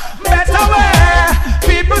 Better way,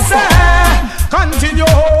 people say. Continue,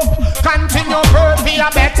 birth be a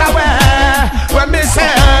better way. When me say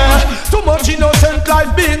too much innocent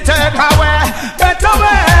life being taken away. Better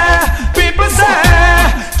way, people say.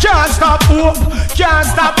 Can't stop hope, can't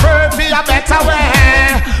stop birth be a better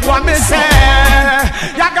way. What me say?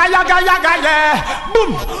 Yaga, yeah.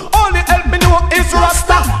 Boom, only help me know know is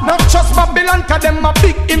Rasta. Not just Babylon, cause them a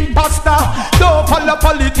big imposter. Don't follow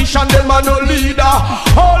politician, them a no leader.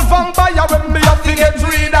 All vampire when me a get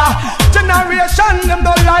reader. Generation, them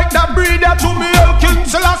don't like that breeder. To me, El King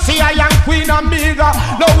Selassie, I am Queen Amiga.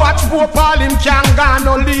 No watch Pope Paul, him can't go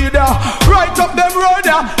no leader. Right up them road,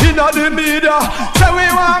 in the media. So we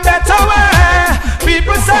want better way.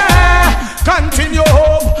 People say, continue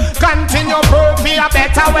hope, continue proof, be a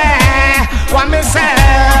better way. What me say?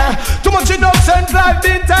 Too much innocent life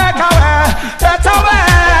been take away. Better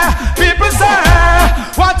way. People say,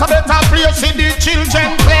 what a better place see the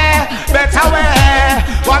children play. Better way.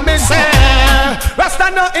 What me say?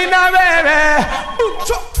 Rasta no in a way.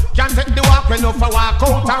 Can't take the walk when no for walk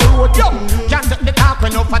out a road, yo. Can't take the talk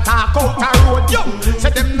when no for talk out a road, yo. Say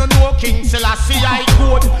them no know King Selassie I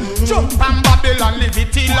code. Jump and Babylon live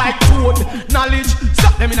it till like toad. Knowledge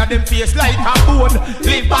stop them in a them face like a bone.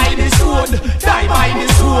 Live by this road, die by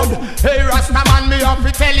this road. Hey Rasta man, me have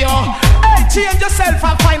to tell you, hey change yourself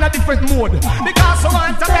and find a different mode. Because I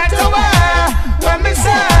want a better way. When me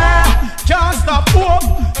say, can't stop hope,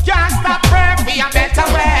 can't stop prayer, be a better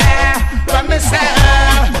way. When me say,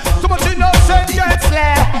 too much innocent gets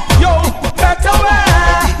left. Yo, better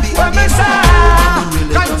way. When me say,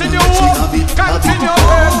 continue, continue,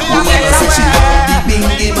 be a better way.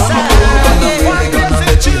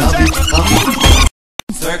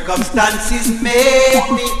 Circumstances made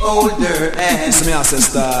me older and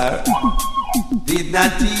did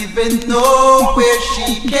not even know where she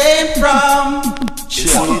came from.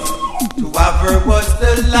 To have her was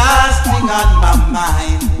the last thing on my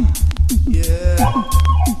mind. Yeah.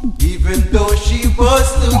 Even though she was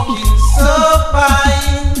looking so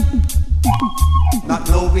fine, not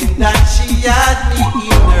knowing that she had me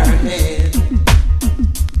in her head.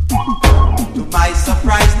 To my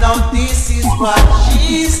surprise, now this is what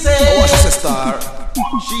she said. Oh, she's a star.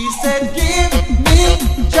 She said, give me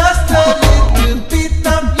just a little bit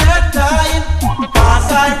of your time,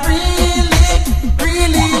 'cause I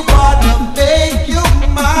really wanna make you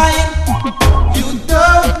mine. You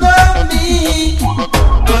don't know me,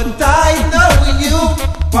 but I know you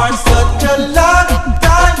for such a long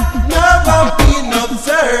time. Never been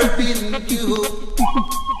observing you.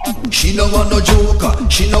 She no want no joker,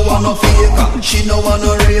 she no want no faker, she no want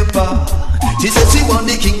no raper. She said she want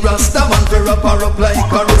the King Rasta man to wrap her up like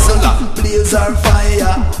a wrestler, blaze her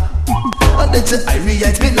fire. And then say I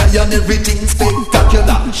react me lion, everything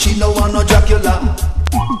spectacular. She no want no Dracula.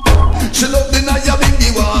 She love the Naya Bingy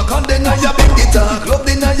walk and the Naya Bingy talk. Love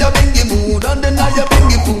the Naya Bingy mood and the Naya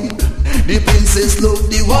Bingy food. The princess love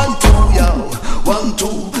the 1-2, yo.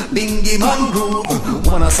 1-2, Bingy man groove.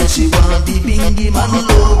 Wanna say she want the Bingy man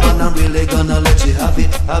love, and I'm really gonna let you have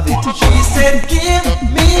it, have it. She said give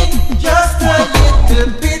me just a little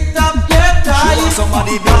bit of your time, 'cause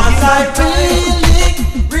I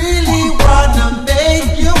really wanna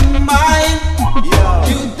make you mine. Yeah.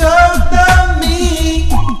 You don't know me,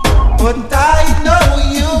 but I know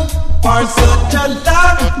you for such a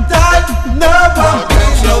long time. Never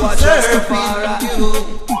been observing you.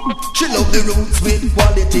 She love the roots with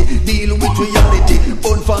quality, deal with reality.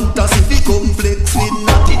 On fantasy, become flex with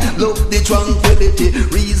natty. Love the tranquility,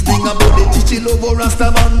 reasoning ability. She love her Rasta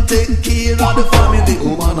man, take care of the family.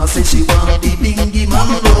 Woman say she want the Bingy man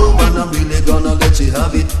love, and I'm really gonna let you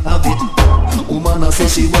have it, have it. Woman say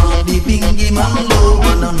she want the Bingy man love,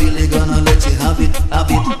 and I'm really gonna let you have it, have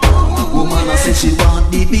it. Woman say she want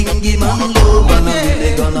the Bingy man love, and I'm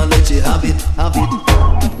really gonna let you have it, have it.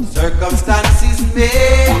 Circumstances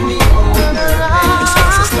made me older.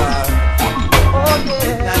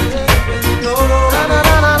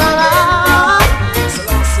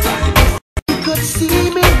 You could see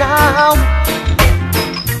me now,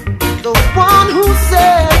 the one who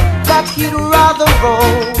said that he'd rather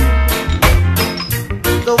roll,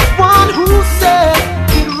 the one who said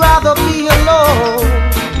he'd rather be alone.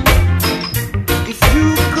 If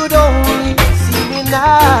you could only see me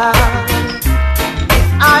now,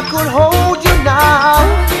 I could hold you now,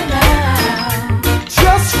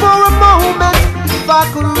 just for a moment. If I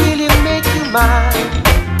could really make you mine,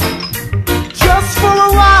 just for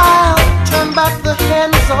a while, turn back the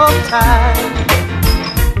hands of time.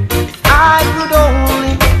 If I could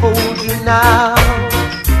only hold you now,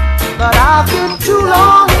 but I've been too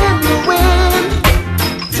long in the wind,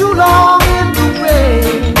 too long in the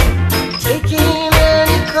rain, taking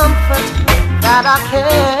any comfort that I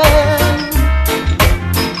can.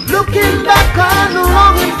 Looking back and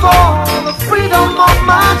longing for the freedom of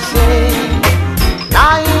my chain,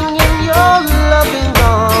 lying in your loving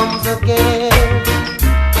arms again,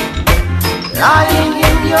 lying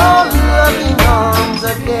in your loving arms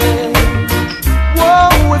again.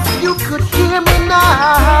 Whoa, if you could hear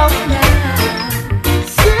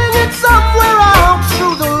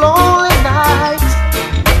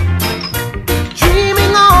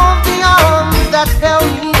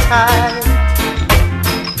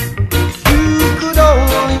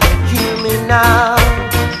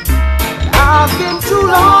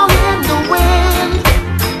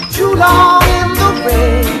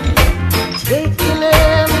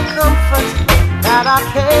I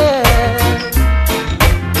can.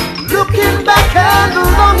 Looking back and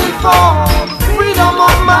longing for freedom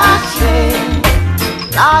on my chain,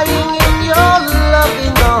 lying in your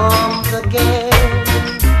loving arms again.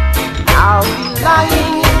 I'll be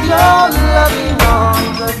lying in your loving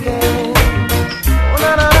arms again. Oh,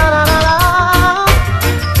 na, na, na, na, na, na.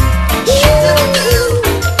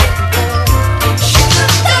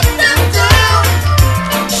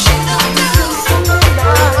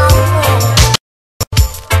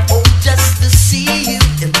 Oh, just to see you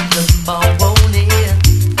in the morning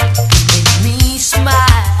make me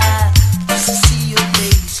smile. Just to see your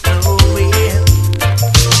face glowing.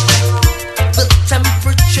 The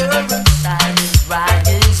temperature inside is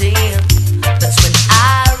rising. That's when I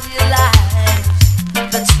realize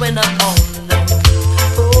that's when I'm all alone.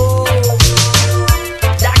 Oh,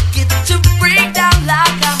 I get to break down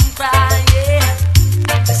like I'm crying.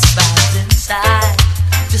 This vibe inside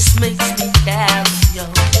just makes me carry on.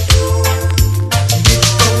 And it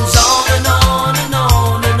goes on and on and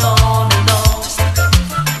on and on and on,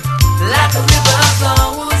 like a river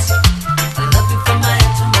flows. I love you from my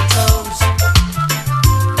head to my toes.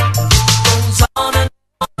 And it goes on and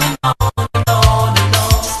on and on and on and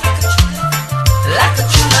on, like a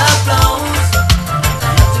true love flows. I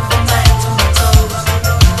love you from my head to my toes.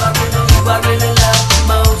 You I really love the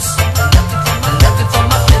most. I love you from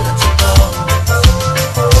my pillow to bone.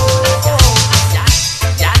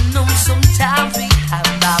 I know sometimes we have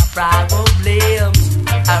our problems,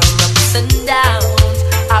 our ups and downs,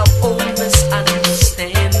 our own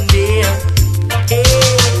misunderstanding. Yeah.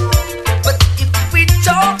 But if we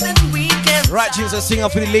talk, then we can. Right, here's a singer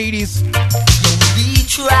for the ladies. We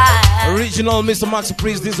try. Original Mr. Max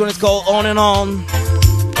Priest. This one is called On and On.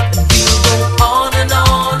 On and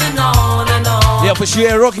on and on and on. Yeah, for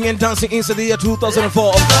sure, rocking and dancing inside the year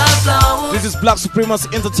 2004. This is Black Supremacy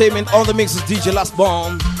Entertainment on the mix is DJ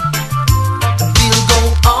Lastborn. We'll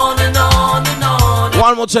go on and on and on.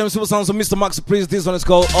 One more time, super sounds of Mr. Max Priest. This one is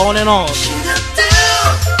called On and On.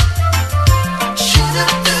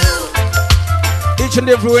 Each and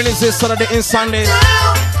every Wednesday, Saturday and Sunday.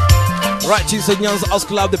 Right, she's at Nyan's House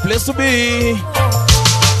Club, the place to be.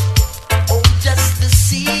 Oh, just to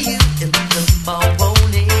see you in the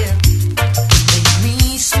morning make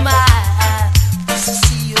me smile. Just to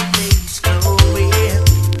see your face glowing.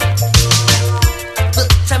 The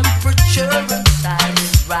temperature inside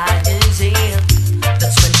is rising.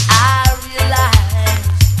 That's when I realize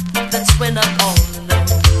that's when I'm all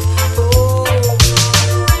alone. Oh,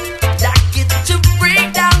 I get to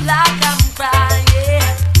break down like I'm crying.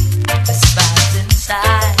 This vibe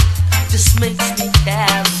inside just makes me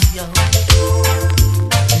carry on.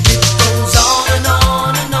 And it goes on and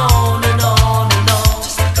on and on and on and on,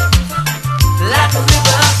 like a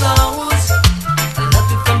river flows. I love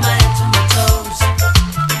you from my head to my toes.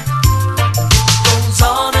 And it goes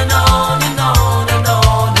on and on and on and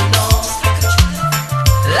on and on,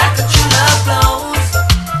 like a true love flows.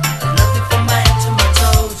 I love you from my head to my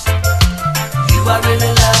toes. You I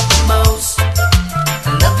really love the most. I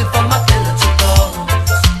love you from my pillow to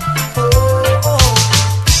bones. Oh,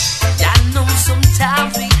 I know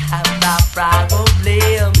sometimes we have our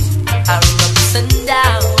problems, our ups and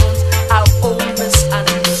downs, our own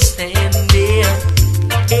misunderstanding. Yeah.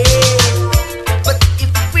 But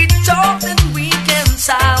if we talk, then we can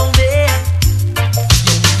solve it.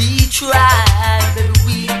 If we try, then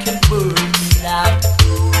we can work it out.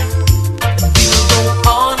 And we'll go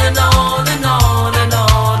on and on and on and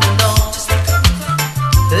on and on,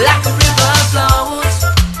 like a river flows.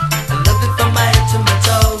 I love it from my head to my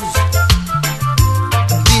toes.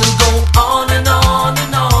 And we'll go on and on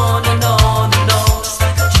and on and on and on,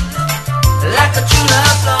 like a true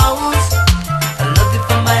love flows. I love you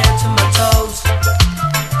from my head to my toes.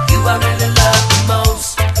 You I really love the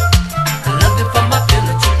most. I love you from my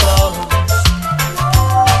pillow to bones.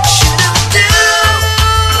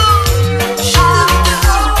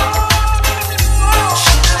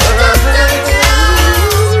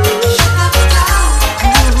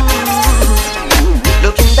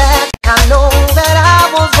 Looking back, I know that I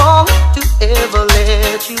was wrong to ever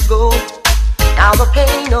let you go. Now the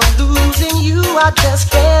pain of losing you, I just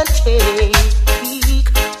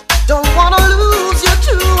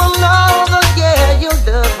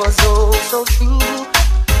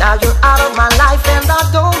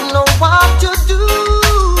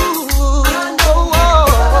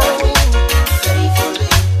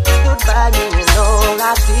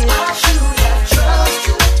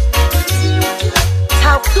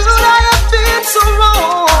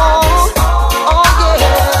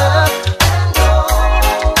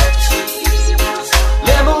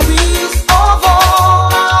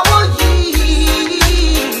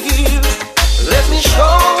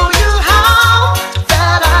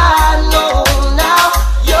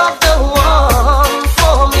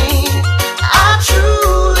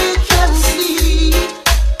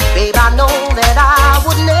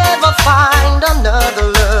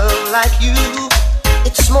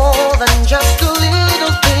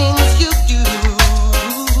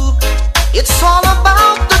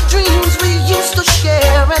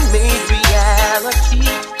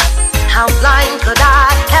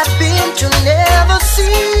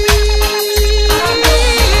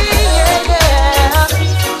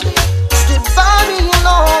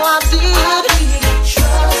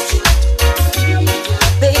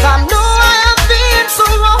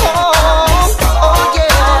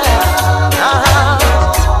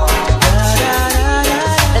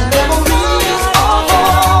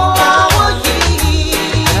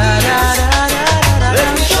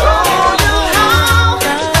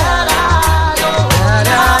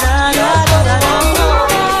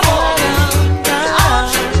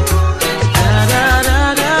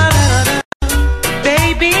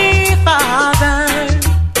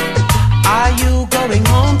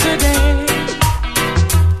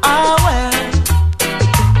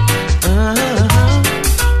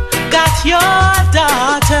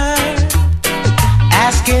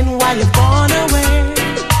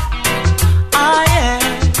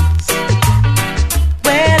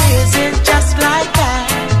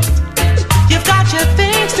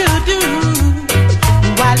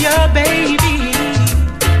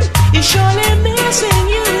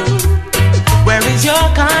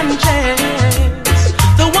conscience,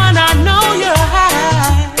 the one I know you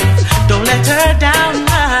have. Don't let her down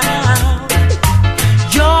now.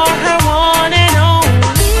 You're her one and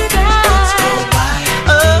only guy.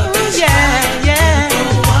 Oh yeah, yeah.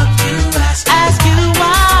 Ask you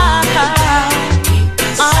why.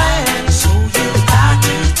 So you've got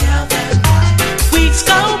to tell them why. Weeks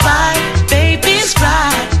go by, babies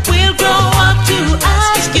cry. We'll grow up to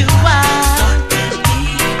ask you why.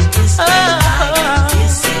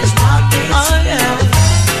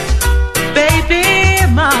 Baby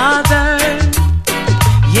mother,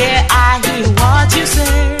 yeah, I hear what you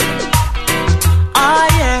say. Oh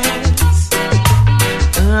yes,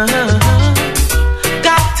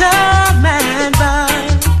 got a man, but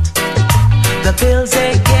the bills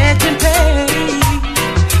ain't getting paid,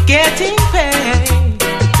 getting paid.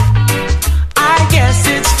 I guess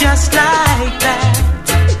it's just like that.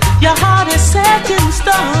 Your heart is set in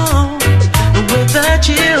stone with the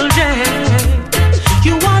children.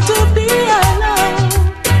 You want to be alone,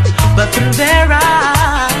 but through their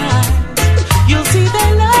eyes, you'll see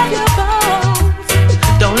they love you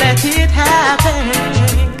both. Don't let it happen.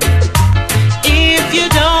 If you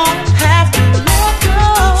don't have to let go,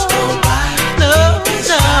 no,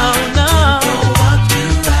 no, no.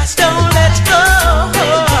 Don't let go.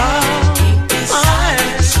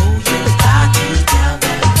 So you've got to tell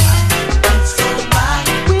them why.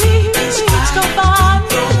 Weeks go by.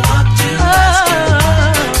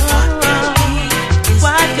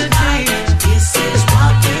 What could be? This is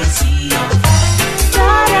what they see on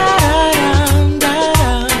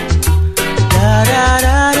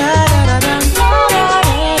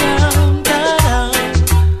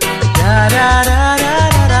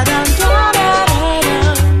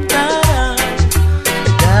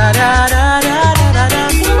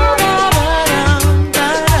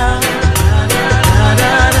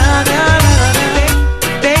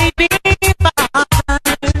Baby,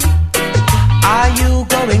 are you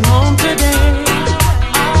going home today?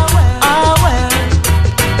 Oh well.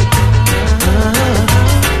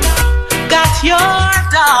 Got your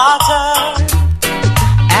daughter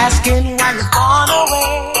asking why you've gone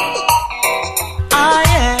away. Oh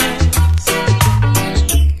yes.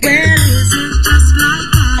 Well, is it just like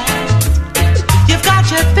that? You've got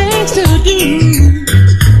your things to do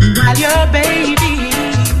while your baby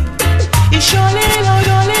is surely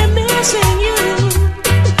missing you.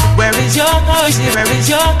 Where is your mercy? Where is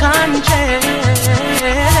your conscience?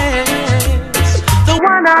 The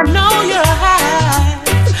one I know you have.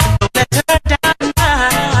 Don't let her down now.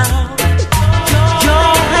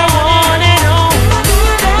 You're her one and only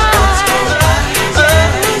guy. Oh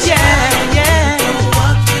yeah, yeah.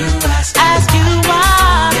 Ask you why.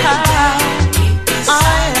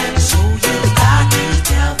 So you've got to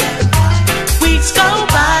tell them why. Weeks go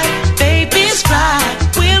by, babies cry.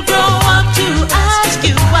 We'll grow up to ask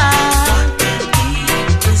you why.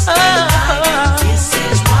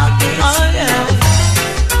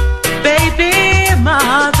 Baby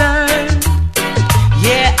mother,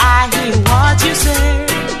 yeah, I hear what you say.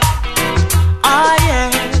 Oh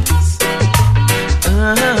yes,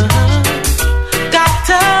 got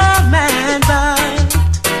a man, but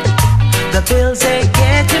the bills ain't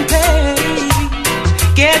getting paid,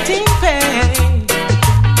 getting paid.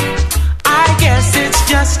 I guess it's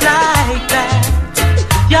just like that.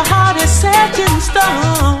 Your heart is set in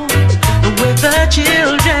stone with the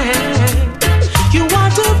children.